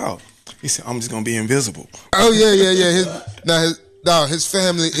said, how? He said, I'm just going to be invisible. Oh, yeah. His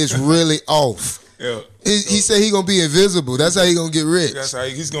family is really off. Yeah. He said he gonna be invisible. That's how he gonna get rich. That's how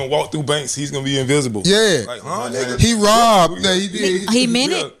he's gonna walk through banks. He's gonna be invisible. Yeah. Like, huh? He robbed. No, he did. He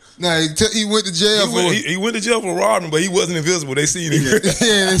meant it. No, he went to jail he went to jail for robbing, but he wasn't invisible. They seen him.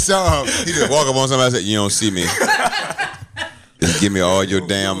 Yeah, they saw him. He just walk up on somebody and say, you don't see me. Just give me all your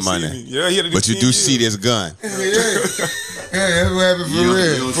damn money. Yeah, but you do see this gun. Yeah, that's what happened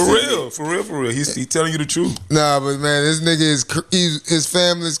for real. He's telling you the truth. Nah, but man, this nigga his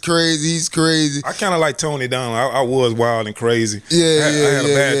family's crazy. He's crazy. I kind of like toned it down. I was wild and crazy. Yeah, I had a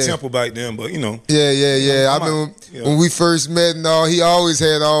bad temper back then, but you know. Yeah. I remember when we first met and all. He always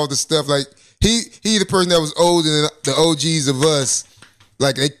had all the stuff. Like he the person that was older than the OGs of us.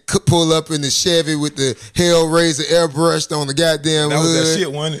 Like they could pull up in the Chevy with the Hellraiser airbrushed on the goddamn hood. That was that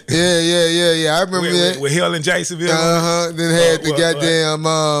shit, wasn't it? Yeah. I remember that. With Hell in Jacksonville. Then had the goddamn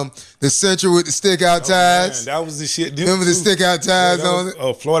the Central with the stick out tires. Man, that was the shit. Remember the stick out tires on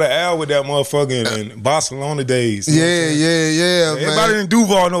it? Florida Al with that motherfucker in Barcelona days. Yeah, man. Everybody in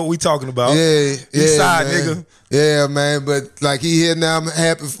Duval know what we talking about. East side, man. nigga. Yeah, man, but like he here now, I'm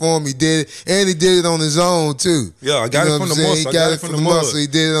happy for him. He did it, and he did it on his own too. Yeah, I got it from the muscle. He got it from the muscle. He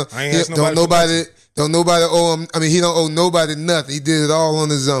did it. I ain't asked Don't nobody owe him. I mean, he don't owe nobody nothing. He did it all on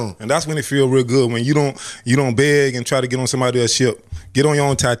his own. And that's when it feel real good when you don't beg and try to get on somebody else's ship. Get on your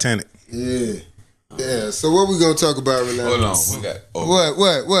own Titanic. Yeah. So what we gonna talk about right now? Hold on.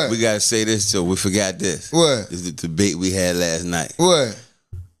 What? We gotta say this so we forgot this. What? This is the debate we had last night. What?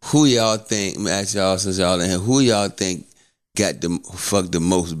 Who y'all think? Let me ask y'all since y'all in here. Who y'all think got fucked the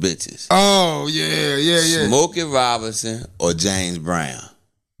most bitches? Oh yeah. Smokey Robinson or James Brown?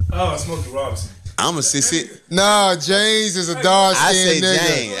 Oh, Smokey Robinson. I'ma say Nah, James is a dark skinned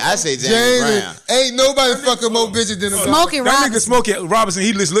nigga. I say James Brown. Ain't nobody fucking more bitches than him. Smokey Robinson. That nigga Smokey Robinson,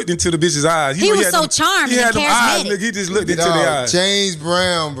 he just looked into the bitch's eyes. He was so charming. He had them eyes, charismatic. nigga. He just looked into the eyes. James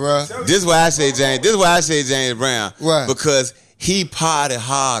Brown, bro. This is why I say James Brown. Why? Because he partied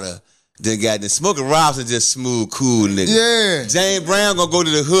harder than goddamn Smokey Robinson, just smooth, cool nigga. Yeah. James Brown gonna go to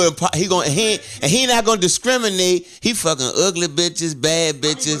the hood. He not gonna discriminate. He fucking ugly bitches, bad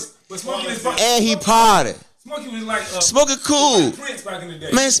bitches, and he partied. Smokey was like Smokey cool. Like Prince back in the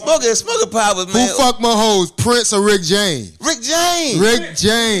day. Man, Smokey Pop was man. Who fucked my hoes, Prince or Rick James? Rick James.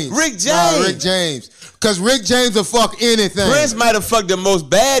 Nah, Rick James. Cause Rick James will fuck anything. Prince might have fucked the most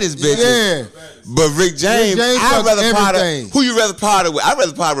baddest bitches. Yeah. But Rick James I'd rather party. Who you rather party with? I'd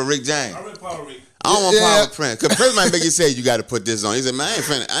rather party with Rick James. I rather party with Rick. I don't want to party with Prince. Because Prince might make you say, you got to put this on. He said, man,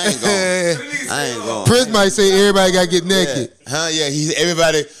 I ain't going. Prince might say everybody got to get naked. Yeah.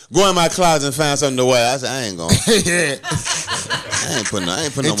 Everybody go in my closet and find something to wear. I said, I ain't going. Yeah. I ain't putting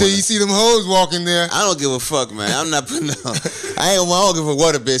no until you see them hoes walking there. I don't give a fuck, man. I'm not putting no. I don't give a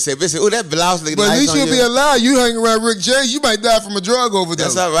what a bitch say. Bitch say, oh, that blouse look nice. But at least you'll be alive. You hang around Rick James, you might die from a drug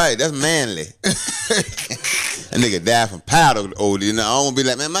overdose. That's all right. That's manly. That nigga died from powder old. You know, I don't be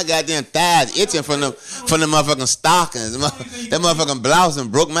like, man, my goddamn thighs itching from the motherfucking stockings. That motherfucking blouse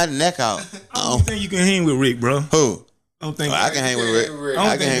and broke my neck out. I don't think you can hang with Rick, bro. Who? I don't think I can hang with Rick.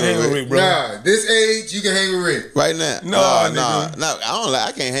 I can hang with Rick, bro. Nah, this age you can hang with Rick right now. No. I don't like.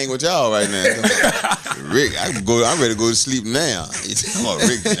 I can't hang with y'all right now. Rick, I'm ready to go to sleep now. You talking about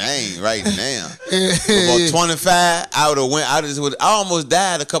Rick James right now? About 25, I would have went. I almost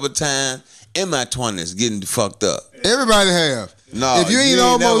died a couple times in my 20s getting fucked up. Everybody have. No, if you ain't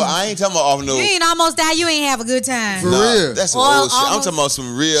almost, I ain't talking about off no. You ain't almost died. You ain't have a good time. For real. That's some old shit. I'm talking about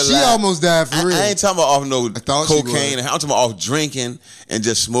some real. She almost died for real. I ain't talking about off no cocaine. I'm talking about off drinking and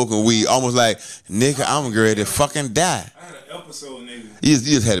just smoking weed. Almost like, nigga, I'm ready to fucking die. I had an episode, nigga. You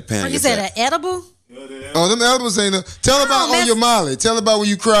just had a panic. You said an edible? Oh, them edibles ain't no. Tell about on your Molly. Tell about when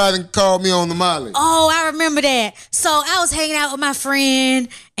you cried and called me on the Molly. Oh, I remember that. So I was hanging out with my friend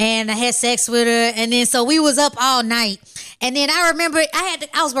and I had sex with her, and then so we was up all night. And then I remember I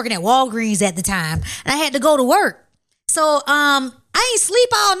was working at Walgreens at the time, and I had to go to work. So I ain't sleep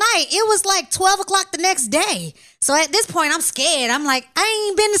all night. It was like 12 o'clock the next day. So at this point, I'm scared. I'm like, I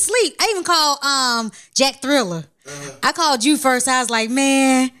ain't been to sleep. I even called Jack Thriller. I called you first. I was like,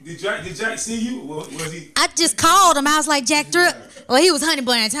 man. Did Jack see you? Was he? I just called him. I was like, Jack Thriller. Well, he was Honey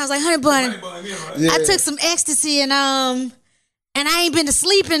Bun. I was like, Honey Bun. Yeah. I took some ecstasy and I ain't been to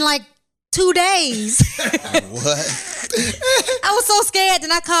sleep in like 2 days. What? I was so scared.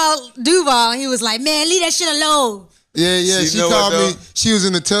 Then I called Duval and he was like, man, leave that shit alone. Yeah. She know called what, me. She was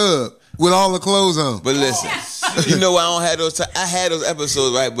in the tub with all the clothes on. But listen, you know I don't have those. I had those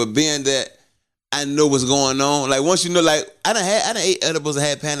episodes, right? But being that I know what's going on, like once you know, like I done ate edibles and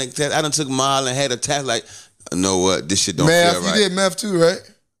had panic attacks. I done took Molly and had attacks. Like, you know what? This shit don't Meth, feel right. you did meth too, right?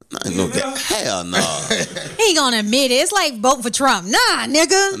 Hell no. He ain't gonna admit it. It's like voting for Trump. Nah,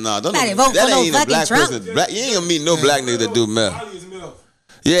 nigga. No, don't. Not vote That for no ain't a fucking black Trump. person. You ain't gonna meet no black nigga that do meth.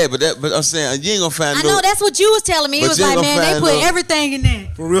 Yeah, but I'm saying you ain't gonna find. I know that's what you was telling me. It But was you like, ain't man, gonna they find put no- everything in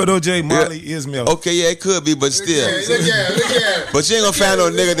there. For real though, Jay, Molly is milk. Okay, yeah, it could be, but still. Look at it. But you ain't gonna find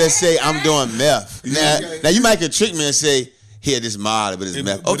no nigga that say I'm doing meth. Now you might can trick me and say, here, this Molly, but it's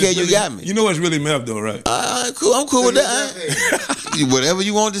meth. But Okay, it's you really- got me. You know it's really meth though, right? Cool. I'm cool with that. Whatever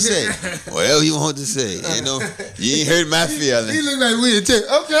you want to say. Whatever you want to say. You know, you ain't hurt my He feelings. look like we take.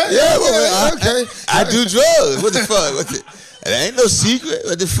 Okay. Yeah, well, okay. I do drugs. What the fuck? It ain't no secret.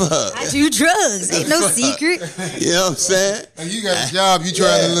 What the fuck? I do drugs. Ain't no secret. You know what I'm saying? And you got a job you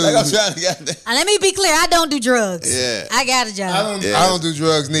trying to lose. Like I'm trying to get that. Let me be clear. I don't do drugs. Yeah. I got a job. I don't do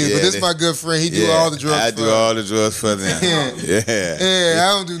drugs neither, but this my good friend. He do all the drugs. I for do us. all the drugs for them. Yeah,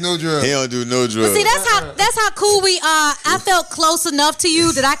 I don't do no drugs. He don't do no drugs. But see, that's how cool we are. I felt close enough to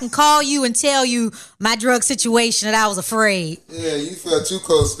you that I can call you and tell you my drug situation that I was afraid. Yeah, you felt too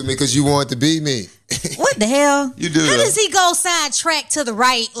close to me because you wanted to be me. What the hell? You do, How though. does he go sidetrack to the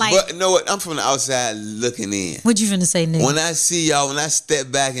right? Like, But you know what? I'm from the outside looking in. what you finna say, nigga? When I see y'all, when I step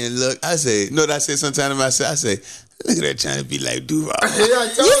back and look, I say, you know what I say sometimes to myself? I say, look at that trying to be like Duval. Yeah,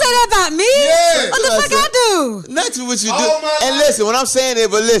 I told You say that about me? Yeah. What the That's fuck what I do? Not to what you do. All my And life. listen, when I'm saying it,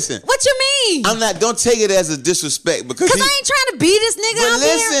 but listen, What you mean? I'm not, don't take it as a disrespect because Because I ain't trying to be this nigga But out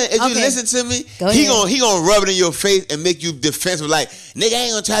listen, here. if you Okay. listen to me, Go he ahead. gonna rub it in your face and make you defensive. Like, nigga, I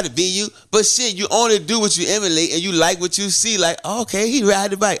ain't gonna try to be you. But shit, you only do what you emulate and you like what you see. Like, oh, okay, he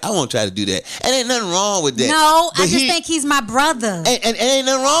ride the bike. I won't try to do that. And ain't nothing wrong with that. No, But I just think he's my brother. and ain't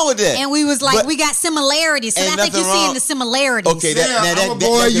nothing wrong with that. And we was like, But we got similarities. So ain't I think you nothing seeing wrong. the similarities. Okay, Yeah, that I'm a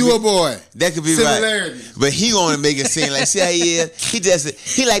boy, could you be- a boy. That could be right. Similarities. But he gonna make it seem like, see how he is?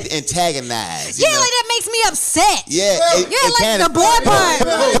 He like to antagonize. you Yeah, know? like that makes me upset. Yeah, Yeah, like the boy part.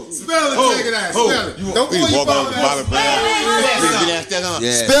 Spell it, take it out. Spell it. Don't pull your phone out.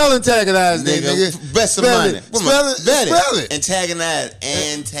 Yeah. Spell antagonize, nigga. Best of Spell money. it. Spell it. Antagonize. I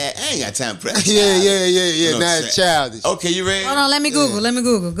ain't got time for that. Yeah. No Now sense. it's childish. Okay, you ready? Hold on, let me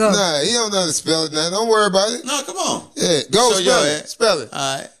Google. Go. Nah, he don't know how to spell it now. Don't worry about it. No, come on. Yeah, go Show spell your it. ass. Spell it.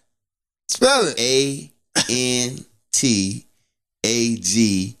 All right. Spell it.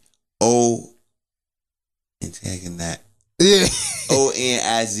 ANTAGO. Antagonize. Yeah.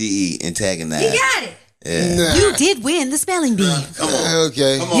 ONIZE. Antagonize. You got it. Yeah. Nah. You did win the spelling bee. Come on.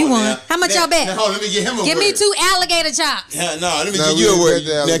 Okay. Come on. You won. now. How much Now- y'all bet? now, hold on, let me get him a Give word. me 2 alligator chops. Yeah, no, let me No, give we you a didn't word. bet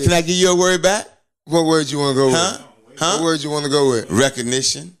the Now, alligator. can I give you a word back? What word you want to go with? Huh? What word you want to go with?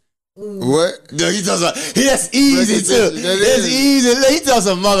 Recognition. What? No, he talks about, that's easy too. Recognition, that That's is. easy. He talks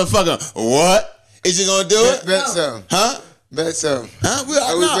a motherfucker. What? Is you gonna do it? Bet something. Huh? Bet something. Huh?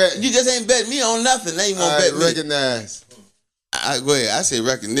 Well, we no, bet. you just ain't bet me on nothing. Now you All won't right, bet me. recognize. Go ahead. I say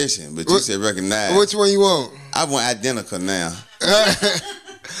recognition, but you What- say recognize. Which one you want? I want identical now.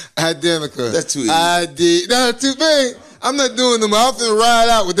 Identical. That's too easy. No, too big. I'm not doing them. I'm finna ride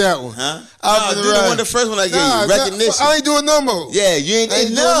out with that one. Huh? I'm No, finna do the ride. one, the first one I gave Nah, you. Recognition. I ain't doing no more. Yeah, you ain't I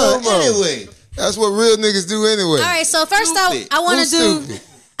ain't no, doing no more. anyway. That's what real niggas do anyway. All right, so first Stupid. I want Who's to do. stupid?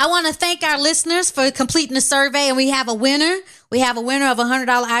 I want to thank our listeners for completing the survey, and we have a winner. We have a winner of a $100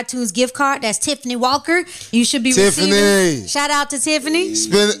 iTunes gift card. That's Tiffany Walker. You should be Tiffany. receiving. Shout out to Tiffany.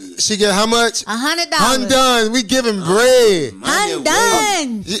 She get how much? $100. Undone. We giving bread.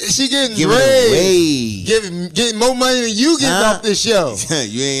 Undone. She getting Give it bread. away. Getting more money than you getting Huh? off this show.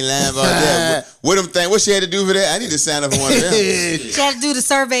 You ain't lying about that. What them think? What she had to do for that? I need to sign up for one of them. She had to do the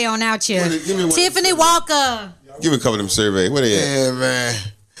survey on Out Here. Give me one. Tiffany Walker. Give me a couple of them surveys. What they at? Yeah, man.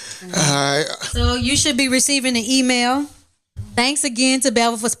 All right. So you should be receiving an email. Thanks again to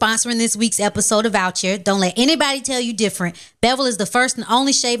Bevel for sponsoring this week's episode of Out Here. Don't let anybody tell you different. Bevel is the first and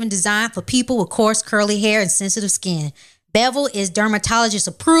only shaving design for people with coarse, curly hair and sensitive skin. Bevel is dermatologist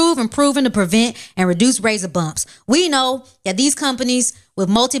approved and proven to prevent and reduce razor bumps. We know that these companies with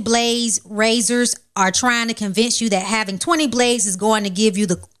multi-blades razors are trying to convince you that having 20 blades is going to give you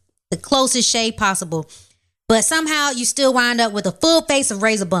the closest shave possible. But somehow you still wind up with a full face of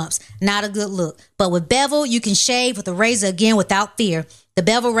razor bumps. Not a good look. But with Bevel, you can shave with a razor again without fear. The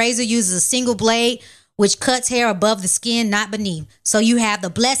Bevel razor uses a single blade, which cuts hair above the skin, not beneath. So you have the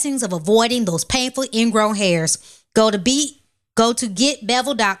blessings of avoiding those painful ingrown hairs. Go to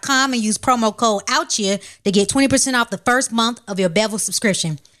getbevel.com and use promo code OUTCHEER to get 20% off the first month of your Bevel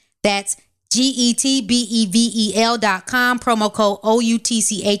subscription. That's GETBEVEL.com, promo code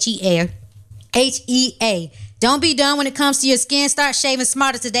OUTCHEA. Don't be done when it comes to your skin. Start shaving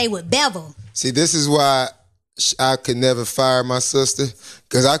smarter today with Bevel. See, this is why I could never fire my sister,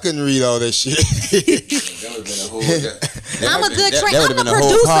 because I couldn't read all that shit. I'm a good trainer. I'm a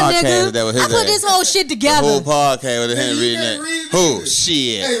producer, nigga. I put this whole shit together. The whole podcast with him reading that. Who?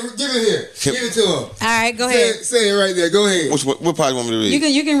 Shit. Hey, give it here. Give it to him. All right, go ahead. Say it right there. Go ahead. What part you want me to read?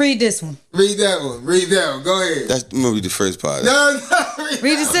 You can read this one. Read that one. Read that one. Go ahead. That's maybe the first part. No.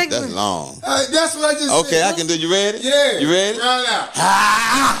 Read the second one. That's long. That's what I just said. Okay, I can do. You ready? Yeah. You ready? Right out.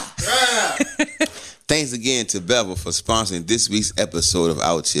 Right out. Thanks again to Bevel for sponsoring this week's episode of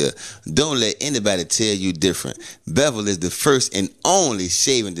Out Here. Don't let anybody tell you different. Bevel is the first and only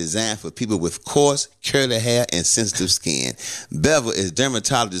shaving designed for people with coarse, curly hair, and sensitive skin. Bevel is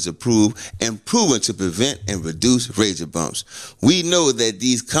dermatologist approved and proven to prevent and reduce razor bumps. We know that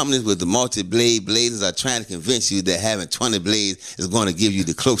these companies with the multi-blade blazers are trying to convince you that having 20 blades is going to give you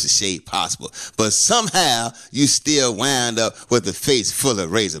the closest shave possible. But somehow you still wind up with a face full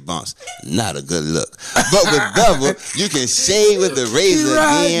of razor bumps. Not a good look. But with Bevel, you can shave with the razor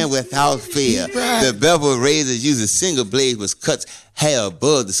again without fear. The Bevel razor uses single blade which cuts hair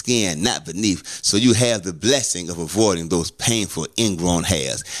above the skin, not beneath, so you have the blessing of avoiding those painful ingrown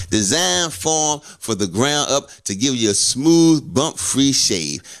hairs. Designed form for the ground up to give you a smooth, bump-free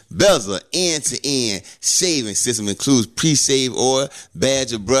shave. Bezel end-to-end shaving system includes pre-shave oil,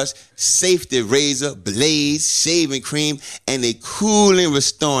 badger brush, safety razor, blades, shaving cream, and a cooling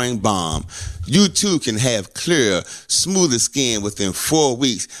restoring balm. You too can have clearer, smoother skin within 4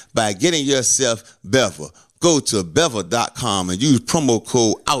 weeks by getting yourself Bevel. Go to Bevel.com and use promo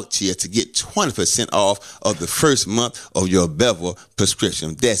code OUTCHEER to get 20% off of the first month of your Bevel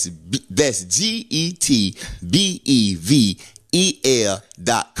prescription. That's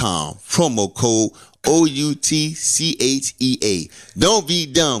GETBEVEL.com. Promo code OUTCHEA. Don't be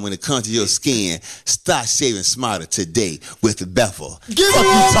dumb when it comes to your skin. Start shaving smarter today with the Bevel. Fuck you talking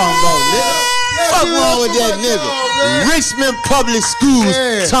about, nigga? Fuck wrong with that nigga? Richmond Public Schools,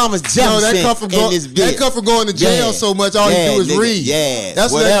 Thomas Jefferson, and this bitch. That come from going to jail so much, all you do is nigga, read. Yeah,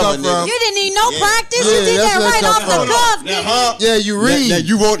 that's where that come from. You didn't need no practice. You did that right off the cuff. Yeah, you read. Now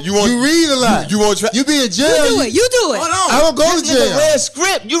you read a lot. You won't try. You be in jail. You do it. Hold on. I don't go to jail. Read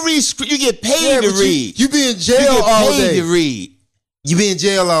script. You read script. You get paid to read. You be in jail all day. To read. You be in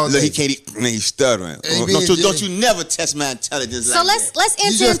jail all day. Look, he can't. He's stuttering. Don't you never test my intelligence. So let's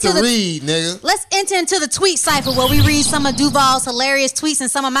enter into the read, nigga. Let's enter into the tweet cipher where we read some of Duval's hilarious tweets and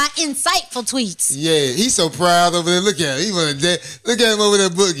some of my insightful tweets. Yeah, he's so proud over there. Look at him. He wanna look at him over there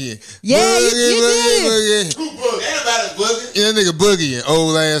boogieing. Yeah, you did. Who boogie? Everybody boogie. Yeah, that nigga boogieing.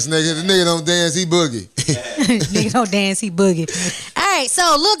 Old ass nigga. The nigga don't dance, he boogie. Nigga don't dance, he boogie. All right,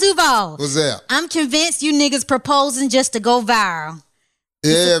 so Lil Duval. What's that? I'm convinced you niggas proposing just to go viral.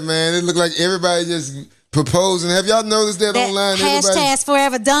 Yeah, man. It look like everybody just proposing. Have y'all noticed that online? Hashtag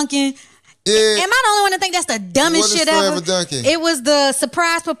Forever Dunkin'. Yeah. Am I the only one to think that's the dumbest shit ever? Forever Dunkin'? It was the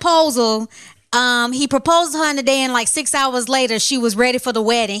surprise proposal. He proposed to her in the day, and like 6 hours later, she was ready for the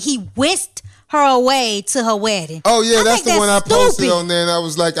wedding. He whisked her away to her wedding. Oh, yeah, that's the one I posted stupid. on there, and I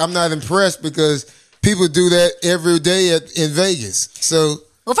was like, I'm not impressed because people do that every day in Vegas. So...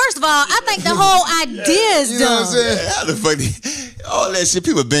 Well, first of all, I think the whole idea is you know dumb. what I'm saying? How the fuck? All that shit,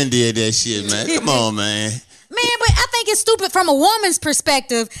 people been did that shit, man. Come on, man. Man, but I think it's stupid from a woman's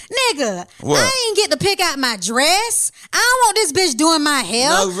perspective. Nigga, What? I ain't get to pick out my dress. I don't want this bitch doing my hair.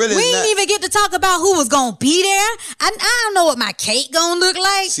 No, really we not. ain't even get to talk about who was gonna be there. I don't know what my cake gonna look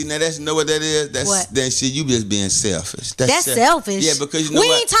like. See, now you know what that is? That's What? that shit. You just being selfish. That's selfish. Yeah, because you know we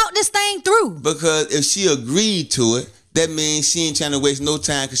what? ain't talked this thing through. Because if she agreed to it, that means she ain't trying to waste no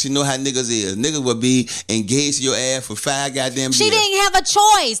time because she know how niggas is. Niggas will be engaged to your ass for 5 goddamn She years. didn't have a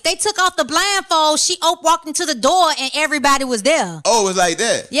choice. They took off the blindfold. She walked into the door and everybody was there. Oh, it's like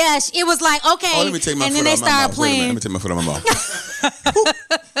that? Yeah, it was like, okay. Oh, let me take my and foot then they out my started mouth. Wait a minute. playing. Let me take my foot out my mouth.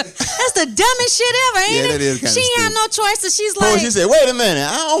 That's the dumbest shit ever, ain't it? that is kinda She ain't have stupid. no choice, so she's Oh, like, she said, wait a minute,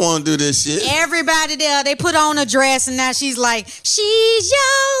 I don't want to do this shit. everybody there, they put on a dress, and now she's like, she's yo.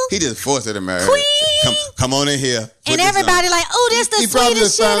 He just forced her to marry her. Queen. Come on in here. Put And this everybody on. like, oh, this the He probably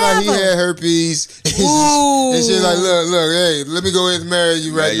sweetest just shit found out he ever. had herpes. Ooh. And she's like, look, hey, let me go ahead and marry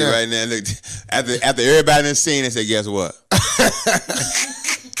you right Yeah, now. you right now. Look, after everybody done seen it, said, guess what?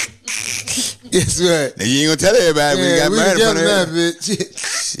 Guess what? And you ain't gonna tell everybody when you got we married in front together of now, her.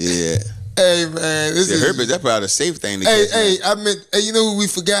 bitch. Yeah. Hey, man. This The is... herpes, that's probably a safe thing to Hey, catch. hey, you know who we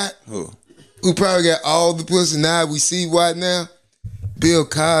forgot? Who? Who probably got all the pussy now we see why now? Bill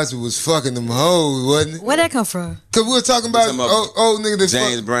Cosby was fucking them hoes, wasn't it? Where'd that come from? Cause we were talking about Talking about old nigga that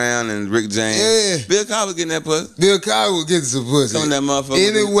James fuck. Brown and Rick James. Yeah. Bill Cosby was getting that pussy. Bill Cosby was getting some pussy. Some of that motherfucker.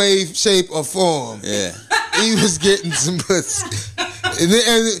 Any way, shape, or form. Yeah. He was getting some pussy.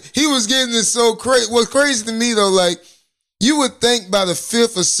 And he was getting it so crazy. What's crazy to me though, like, you would think by the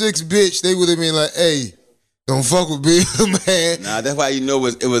fifth or sixth bitch, they would have been like, hey, don't fuck with Bill, man. Nah, that's why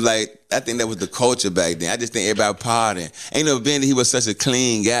it was like, I think that was the culture back then. I just think everybody partying. Ain't no Ben, he was such a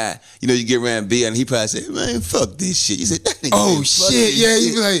clean guy. You know, you get around Bill and he probably said, man, fuck this shit. You said, that nigga Oh said, fuck shit, this yeah, shit.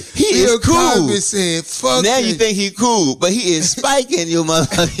 you be like, He Bill is cool. Cosby said, fuck Now this. you think he cool, but he is spiking your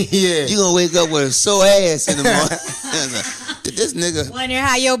motherfucker. Yeah. You gonna wake up with a sore ass in the morning. This nigga. Wonder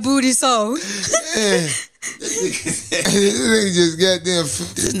how your booty so. Yeah. This nigga just goddamn.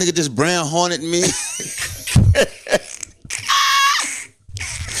 This nigga just brown hornet me.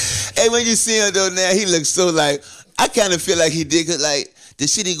 Hey, when you see him though now, he looks so like, I kind of feel like he did, cause like the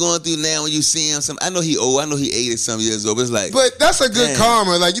shit he going through now when you see him, I know he old, I know he 80 some years old, but it's like, But that's a good Damn.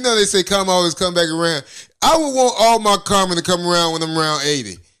 karma. Like, you know, they say karma always come back around. I would want all my karma to come around when I'm around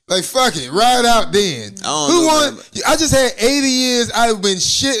 80. Like, fuck it, ride out then. don't know, man. I just had 80 years. I've been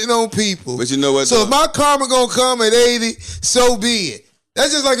shitting on people. But you know what, So though? if my karma gonna come at 80, so be it.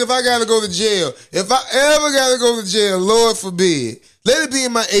 That's just like if I gotta go to jail. If I ever gotta go to jail, Lord forbid, let it be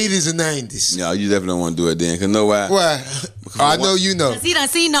in my 80s and 90s. no, you definitely don't want to do it then, cause know why? Why? I know you know. He done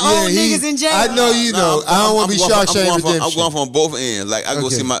seen the old niggas in jail. I know you know. I don't want to be shark shame I'm redemption. going from both ends. Like, I go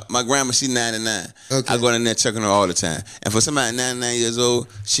Okay. see my grandma, she's 99. Okay. I go in there checking her all the time. And for somebody 99 years old,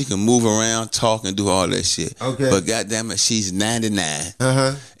 she can move around, talk, and do all that shit. Okay. But goddamn it, she's 99.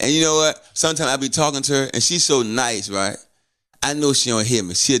 Uh-huh. And you know what? Sometimes I be talking to her, and she's so nice, right? I know she don't hear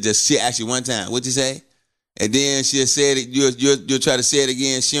me. She ask you one time, what'd you say? And then she'll say it, you'll try to say it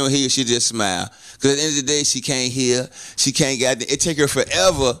again. She don't hear you, she just smile. Because at the end of the day, she can't hear. She can't get it. It take her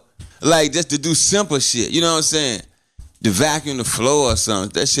forever, like, just to do simple shit. You know what I'm saying? To vacuum the floor or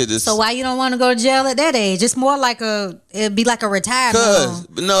something. That shit is... So why you don't want to go to jail at that age? It's more like it'd be like a retirement home.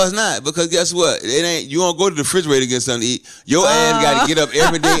 But no, it's not. Because guess what? It ain't. You don't go to the refrigerator to get something to eat. Your ass got to get up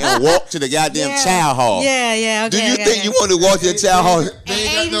every day and walk to the goddamn child hall. Yeah, yeah. Okay, Do you okay, think okay. you want to walk to the child hall?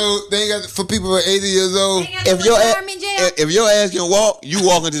 They ain't got for people who are 80 years old. If your ass can walk, you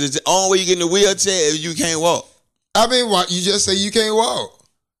walk into the only way you get in the wheelchair if you can't walk. I mean, what? You just say you can't walk.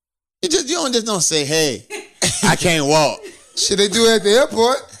 You don't say, hey, I can't walk. Shit, they do it at the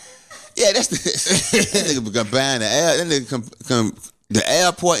airport. Yeah, that's the that nigga become buying the air. That nigga come the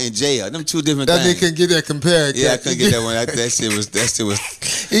airport and jail. Them two different That things. nigga couldn't get that compared. Yeah, I couldn't get that one. That shit was.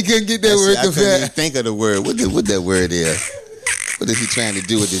 He couldn't get that word I couldn't even compared. think of the word. What that word is? What is he trying to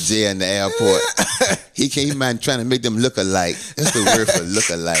do with the jail and the airport? He might trying to make them look alike. That's the word for look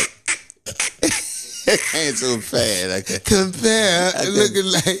alike. Ain't so fast. Like Compare, looking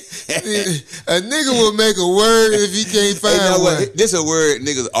like a nigga will make a word if he can't find Hey, you know one. what? This a word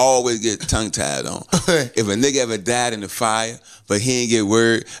niggas always get tongue tied on. If a nigga ever died in the fire, but he ain't get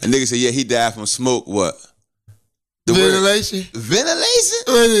word, a nigga say, yeah, he died from smoke. What? The word- Ventilation. Ventilation?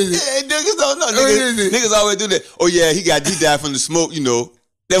 What is it? Yeah, niggas don't know. What is it? Niggas always do that. Oh yeah, he died from the smoke. You know,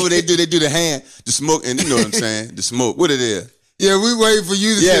 that's what they do. They do the hand, the smoke, and you know what I'm saying. The smoke. What it is? Yeah, we waiting for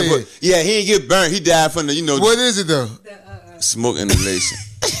you to Yeah, say but, it. yeah. He ain't get burnt. He died from the What is it though? smoke inhalation.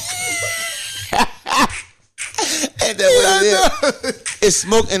 Ain't that what it is? It's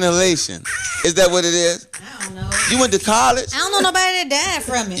smoke inhalation. Is that what it is? I don't know. You went to college? I don't know nobody that died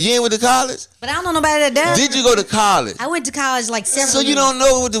from it. You ain't went to college? But I don't know nobody that died. Did you go to college? I went to college like several So you years. don't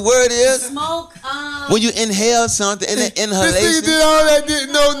know what the word is? Smoke. When you inhale something, and the This nigga inhalation. did all that,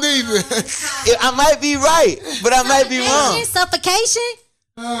 didn't know neither. I might be right, but I might be wrong. Suffocation?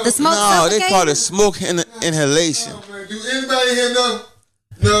 The smoke No, they suffocation? call it smoke inhalation. Do anybody here know?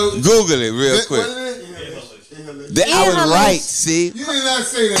 No. Google it real What quick. is it? I was Inhalation. right, see? You did not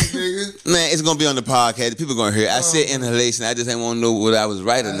say that, nigga. Man, it's going to be on the podcast. People going to hear it. I said inhalation. I just ain't want to know whether I was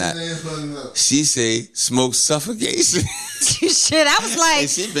right or not. She say smoke suffocation. Shit, I was like, And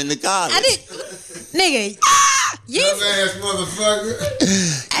she been to college. I did, nigga. Dumbass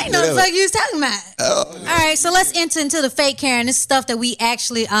motherfucker. I ain't know the fuck you was talking about. All right, so let's enter into the fake caring. This is stuff that we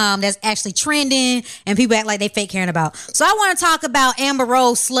actually, that's actually trending, and people act like they fake caring about. So I want to talk about Amber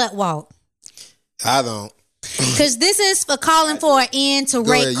Rose slut walk. I don't. Because this is for calling for an end to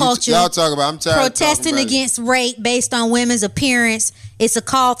rape culture. Y'all talk about. I'm tired. Protesting against rape based on women's appearance. It's a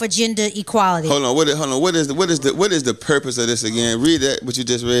call for gender equality. Hold on. What is the purpose of this again? Read that. What you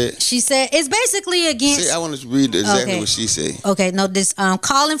just read. She said it's basically against. See, I want to read exactly what she said. Okay. No. This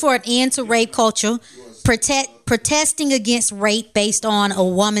calling for an end to rape culture. Protesting against rape based on a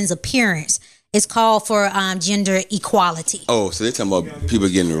woman's appearance. It's called for gender equality. Oh, so they're talking about people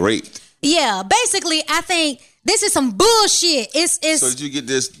getting raped. Yeah, basically, I think this is some bullshit. It's. So did you get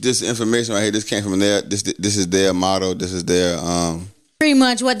this information right here? This came from their. This is their motto. This is their pretty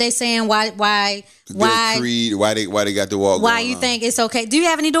much what they saying. Why creed? Why they got the walk? Why you think it's okay? Do you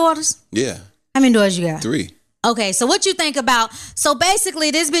have any daughters? Yeah. How many daughters you got? 3. Okay, so what you think about? So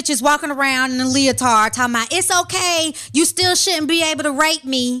basically, this bitch is walking around in a leotard, talking about it's okay. You still shouldn't be able to rape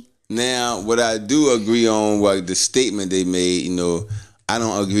me. Now, what I do agree on, the statement they made, I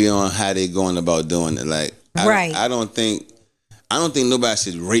don't agree on how they're going about doing it. Like, I don't think nobody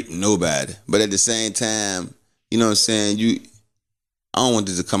should rape nobody. But at the same time, you know what I'm saying? I don't want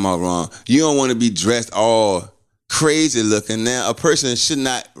this to come out wrong. You don't want to be dressed all crazy looking. Now, a person should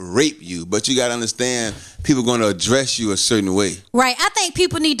not rape you, but you got to understand people going to address you a certain way. Right. I think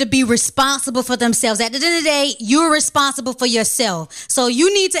people need to be responsible for themselves. At the end of the day, you're responsible for yourself. So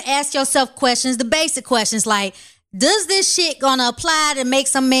you need to ask yourself questions, the basic questions like, does this shit gonna apply to make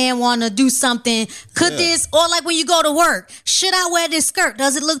some man wanna do something? Could this, or like when you go to work, should I wear this skirt?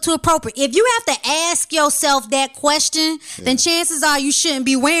 Does it look too appropriate? If you have to ask yourself that question, then chances are you shouldn't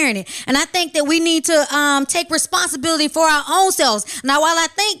be wearing it. And I think that we need to take responsibility for our own selves. Now, while I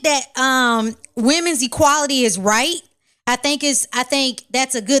think that women's equality is right, I think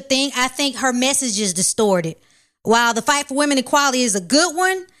that's a good thing. I think her message is distorted. While the fight for women equality is a good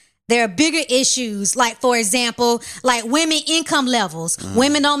one, there are bigger issues, like, for example, like women income levels.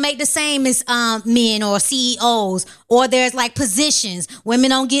 Women don't make the same as men or CEOs. Or there's like positions.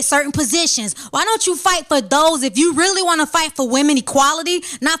 Women don't get certain positions. Why don't you fight for those if you really want to fight for women equality,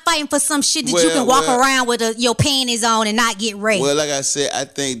 not fighting for some shit that you can walk around with your panties on and not get raped? Well, like I said, I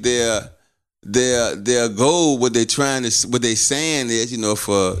think their goal, what they saying is, it's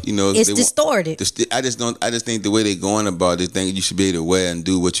distorted. I just think the way they're going about it, think you should be able to wear and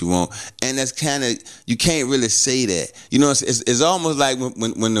do what you want, and that's kind of, you can't really say that. It's almost like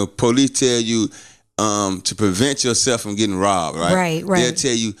when the police tell you to prevent yourself from getting robbed, right? Right. They'll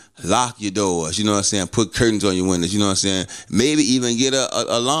tell you lock your doors. You know what I'm saying? Put curtains on your windows. You know what I'm saying? Maybe even get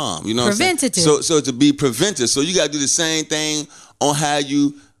a alarm. You know what I'm saying? So to be preventive, so you got to do the same thing on how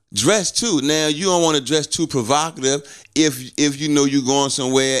you dress too. Now, you don't want to dress too provocative if you know you're going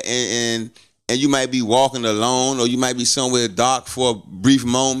somewhere and you might be walking alone, or you might be somewhere dark for a brief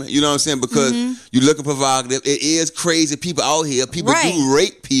moment. You know what I'm saying? Because you're looking provocative. It is crazy people out here. People do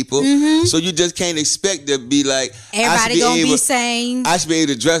rape people. So you just can't expect to be like, everybody gonna be saying, I should be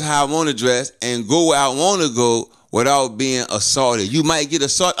able to dress how I want to dress and go where I want to go without being assaulted. You might get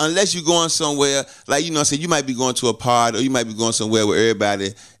assaulted unless you're going somewhere, like, you might be going to a party, or you might be going somewhere where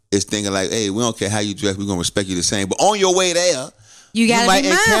everybody is thinking like, hey, we don't care how you dress, we're going to respect you the same. But on your way there, you might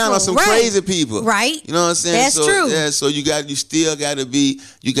encounter some crazy people. Right. You know what I'm saying? That's true. Yeah, so you still got to be,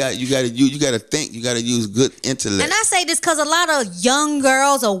 you got to think, you got to use good intellect. And I say this because a lot of young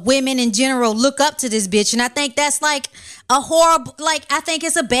girls or women in general look up to this bitch. And I think that's like a horrible, I think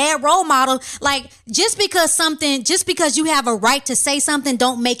it's a bad role model. Like, just because you have a right to say something,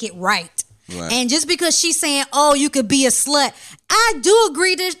 don't make it right. Right. And just because she's saying, oh, you could be a slut, I do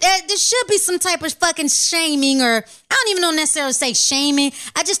agree that there should be some type of fucking shaming, or I don't even know necessarily say shaming.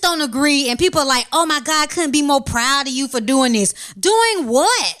 I just don't agree. And people are like, oh my God, I couldn't be more proud of you for doing this. Doing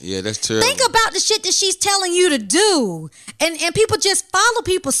what? Yeah, that's terrible. Think about the shit that she's telling you to do. And people just follow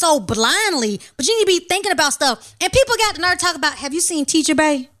people so blindly. But you need to be thinking about stuff. And people got the nerve to talk about, have you seen Teacher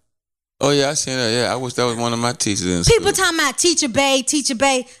Bay? Oh, yeah, I seen that. Yeah, I wish that was one of my teachers in school. People talking about Teacher Bay.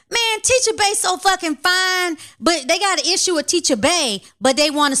 Man, Teacher Bay so fucking fine, but they got an issue with Teacher Bay, but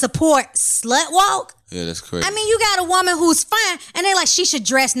they want to support Slut Walk. Yeah, that's crazy. I mean, you got a woman who's fine, and they like she should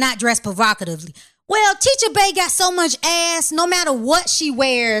not dress provocatively. Well, Teacher Bay got so much ass, no matter what she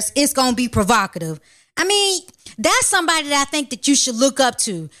wears, it's going to be provocative. I mean, that's somebody that I think that you should look up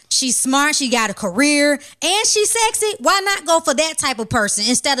to. She's smart, she got a career, and she's sexy. Why not go for that type of person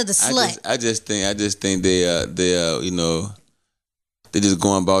instead of the slut? I just think they they're just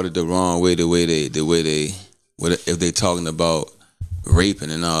going about it the wrong way. The way they if they talking about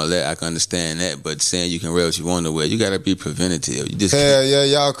raping and all that, I can understand that. But saying you can wear what you want to wear, you gotta be preventative. You just hell yeah,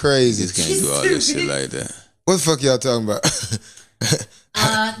 y'all crazy. You just can't do all that shit like that. What the fuck y'all talking about?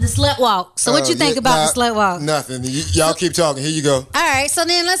 The slut walk. So what you think about the slut walk? Nothing. Y'all keep talking. Here you go. All right, so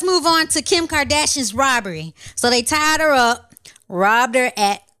then let's move on to Kim Kardashian's robbery. So they tied her up, robbed her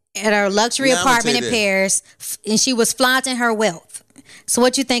at her luxury apartment in Paris, and she was flaunting her wealth. So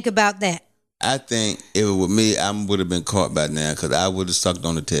what you think about that? I think if it were me, I would have been caught by now because I would have sucked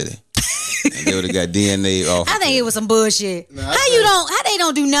on the teddy. And they would have got DNA off. I think it was some bullshit. How they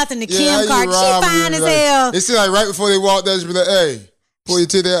don't do nothing to Kim Kardashian? She fine as hell. It seemed like right before they walked out, she be like, "Hey, pull your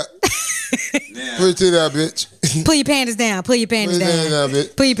titty out. Pull your titty out, bitch. Pull your panties down. Pull your panties down.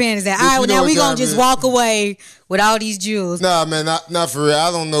 Bitch. Pull your panties down. All right, well, now we gonna just walk away with all these jewels." Nah, man, not for real. I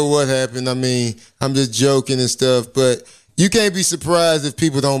don't know what happened. I mean, I'm just joking and stuff, but you can't be surprised if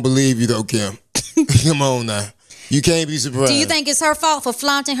people don't believe you, though, Kim. Come on now. You can't be surprised. Do you think it's her fault for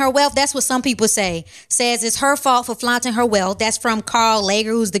flaunting her wealth? That's what some people say. Says it's her fault for flaunting her wealth. That's from Karl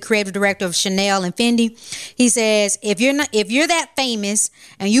Lager, who's the creative director of Chanel and Fendi. He says if you're that famous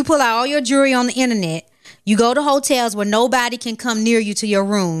and you pull out all your jewelry on the internet, you go to hotels where nobody can come near you to your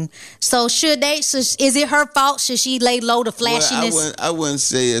room. So is it her fault? Should she lay low to flashiness? Well, I wouldn't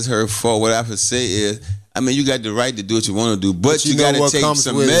say it's her fault. What I would say is, I mean, you got the right to do what you want to do, but you got to take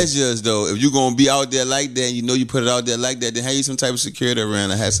some measures, though. If you're going to be out there like that, and you know you put it out there like that, then have you some type of security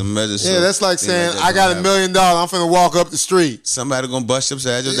around and have some measures. Yeah, that's like saying, I got $1 million, I'm finna walk up the street. Somebody going to bust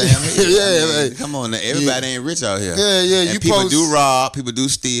upside your damn head. I mean, come on now. Everybody ain't rich out here. Yeah. And people do rob, people do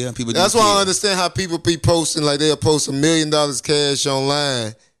steal, people do That's why kill. I understand how people be posting, like they'll post $1 million cash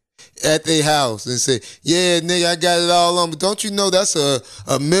online at their house and say, "Yeah, nigga, I got it all on." But don't you know that's a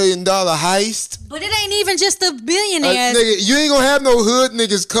 $1 million heist? But it ain't even just the billionaires. Nigga, you ain't gonna have no hood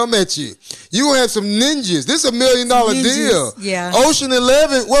niggas come at you. You gonna have some ninjas. This is $1 million deal. Yeah. Ocean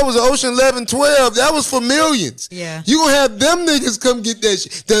 11, what was it? Ocean 11, 12? That was for millions. Yeah. You gonna have them niggas come get that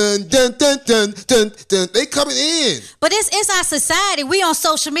shit. Dun dun dun dun dun dun. They coming in. But it's our society. We on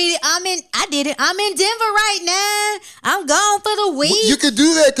social media. I did it. I'm in Denver right now. I'm gone for the week. You could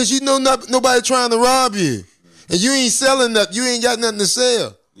do that because you know nobody trying to rob you, and you ain't selling nothing. You ain't got nothing to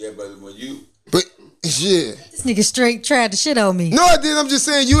sell. Yeah, but when you. But shit. This nigga straight tried to shit on me. No, I didn't. I'm just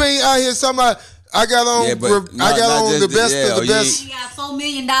saying you ain't out here. Somebody. I got on. Yeah, I got on the best of the best. You got a $4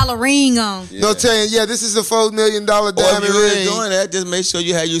 million ring on. Yeah. No, telling you, this is a $4 million diamond Or if you ring. ain't doing that, just make sure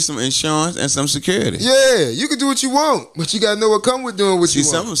you have you some insurance and some security. Yeah, you can do what you want, but you gotta know what come with doing what you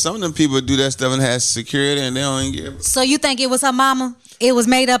want. Some of them people do that stuff and has security and they don't even get. So you think it was her mama? It was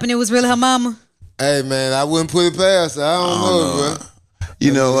made up and it was really her mama? Hey man, I wouldn't put it past her. I don't know, bro.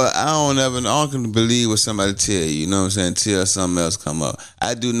 You know what? I don't believe what somebody tell you. You know what I'm saying? Till something else come up.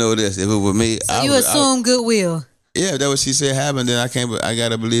 I do know this. If it were me, so you assume goodwill. Yeah, if that's what she said happened, then I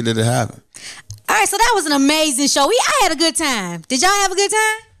gotta believe that it happened. All right, so that was an amazing show. I had a good time. Did y'all have a good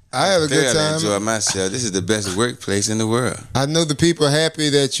time? I had a good time. I enjoyed myself. This is the best workplace in the world. I know the people are happy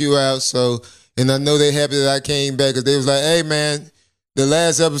that you out, and I know they happy that I came back because they was like, "Hey man, the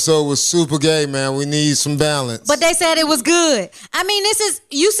last episode was super gay, man. We need some balance." But they said it was good. I mean,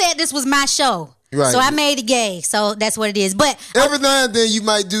 you said this was my show. Right. So I made it gay. So that's what it is. But every now and then you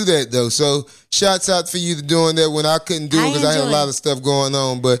might do that though. So shouts out for you to doing that when I couldn't do it because I had a lot of stuff going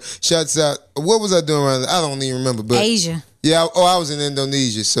on. But shouts out. What was I doing around? I don't even remember. But Asia. Yeah, I was in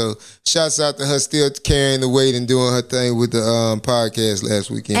Indonesia. So shouts out to her still carrying the weight and doing her thing with the podcast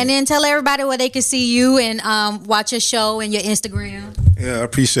last weekend. And then tell everybody where they can see you and watch your show and your Instagram. Yeah, I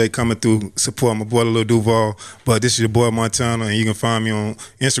appreciate coming through, support my boy Lil Duval. But this is your boy Montana, and you can find me on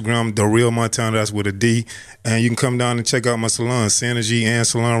Instagram, The Real Montana, that's with a D. And you can come down and check out my salon, Synergy and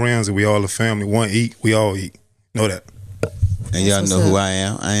Salon Ramsey. We all a family. One eat, we all eat. Know that. And y'all know who I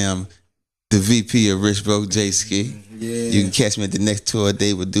am. I am the VP of Rich Broke J Ski. Yeah. You can catch me at the next tour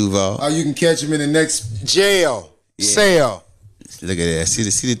date with Duval. Oh, you can catch him in the next jail cell. Look at that. See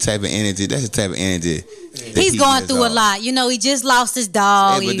the type of energy. That's the type of energy. He's going through a lot. You know, he just lost his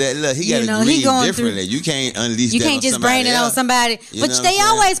dog. Yeah, but look, he got to grieve differently. You can't unleash that on somebody. You can't just bring it on somebody. But they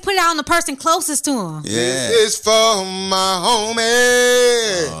always put it on the person closest to him. Yeah. This is for my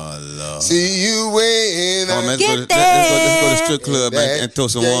homie. Oh, Lord. See you when let's go to the strip club and throw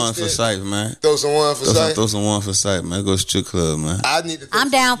some ones for sight, man. Throw some ones for sight? Throw some ones for sight, man. Go to strip club, man. I'm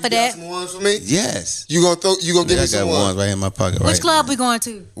down for that. You got some ones for me? Yes. You gonna give me some ones? I got ones right in my pocket. Which club we going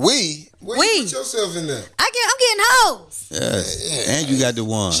to? We put yourself in there. I'm getting hoes. Yes. And you got the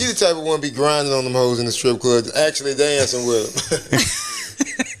one. She the type of one be grinding on them hoes in the strip club, actually dancing with them.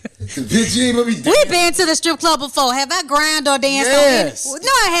 Bitch, you ain't gonna be dancing. We've been to the strip club before. Have I grind or danced on it?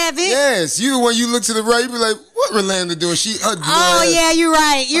 No, I haven't. Yes. You the one you look to the right, you be like, what What Rolanda doing? Oh yeah, you're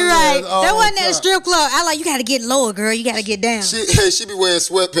right. You're right. That wasn't at the the strip club. I like, you got to get lower, girl. You got to get down. She be wearing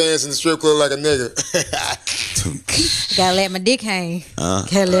sweatpants in the strip club like a nigga. Gotta let my dick hang.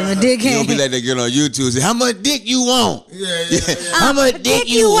 Gotta let my dick hang. You'll be like that girl on YouTube and say, how much dick you want? Yeah. How much dick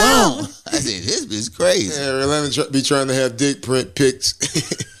you want? I said, this bitch crazy. Yeah, Rolanda be trying to have dick print pics.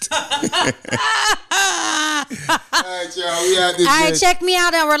 All right, y'all. We out this. All right, check me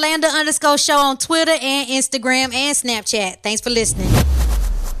out on Rolanda_show on Twitter and Instagram and Snapchat. Thanks for listening.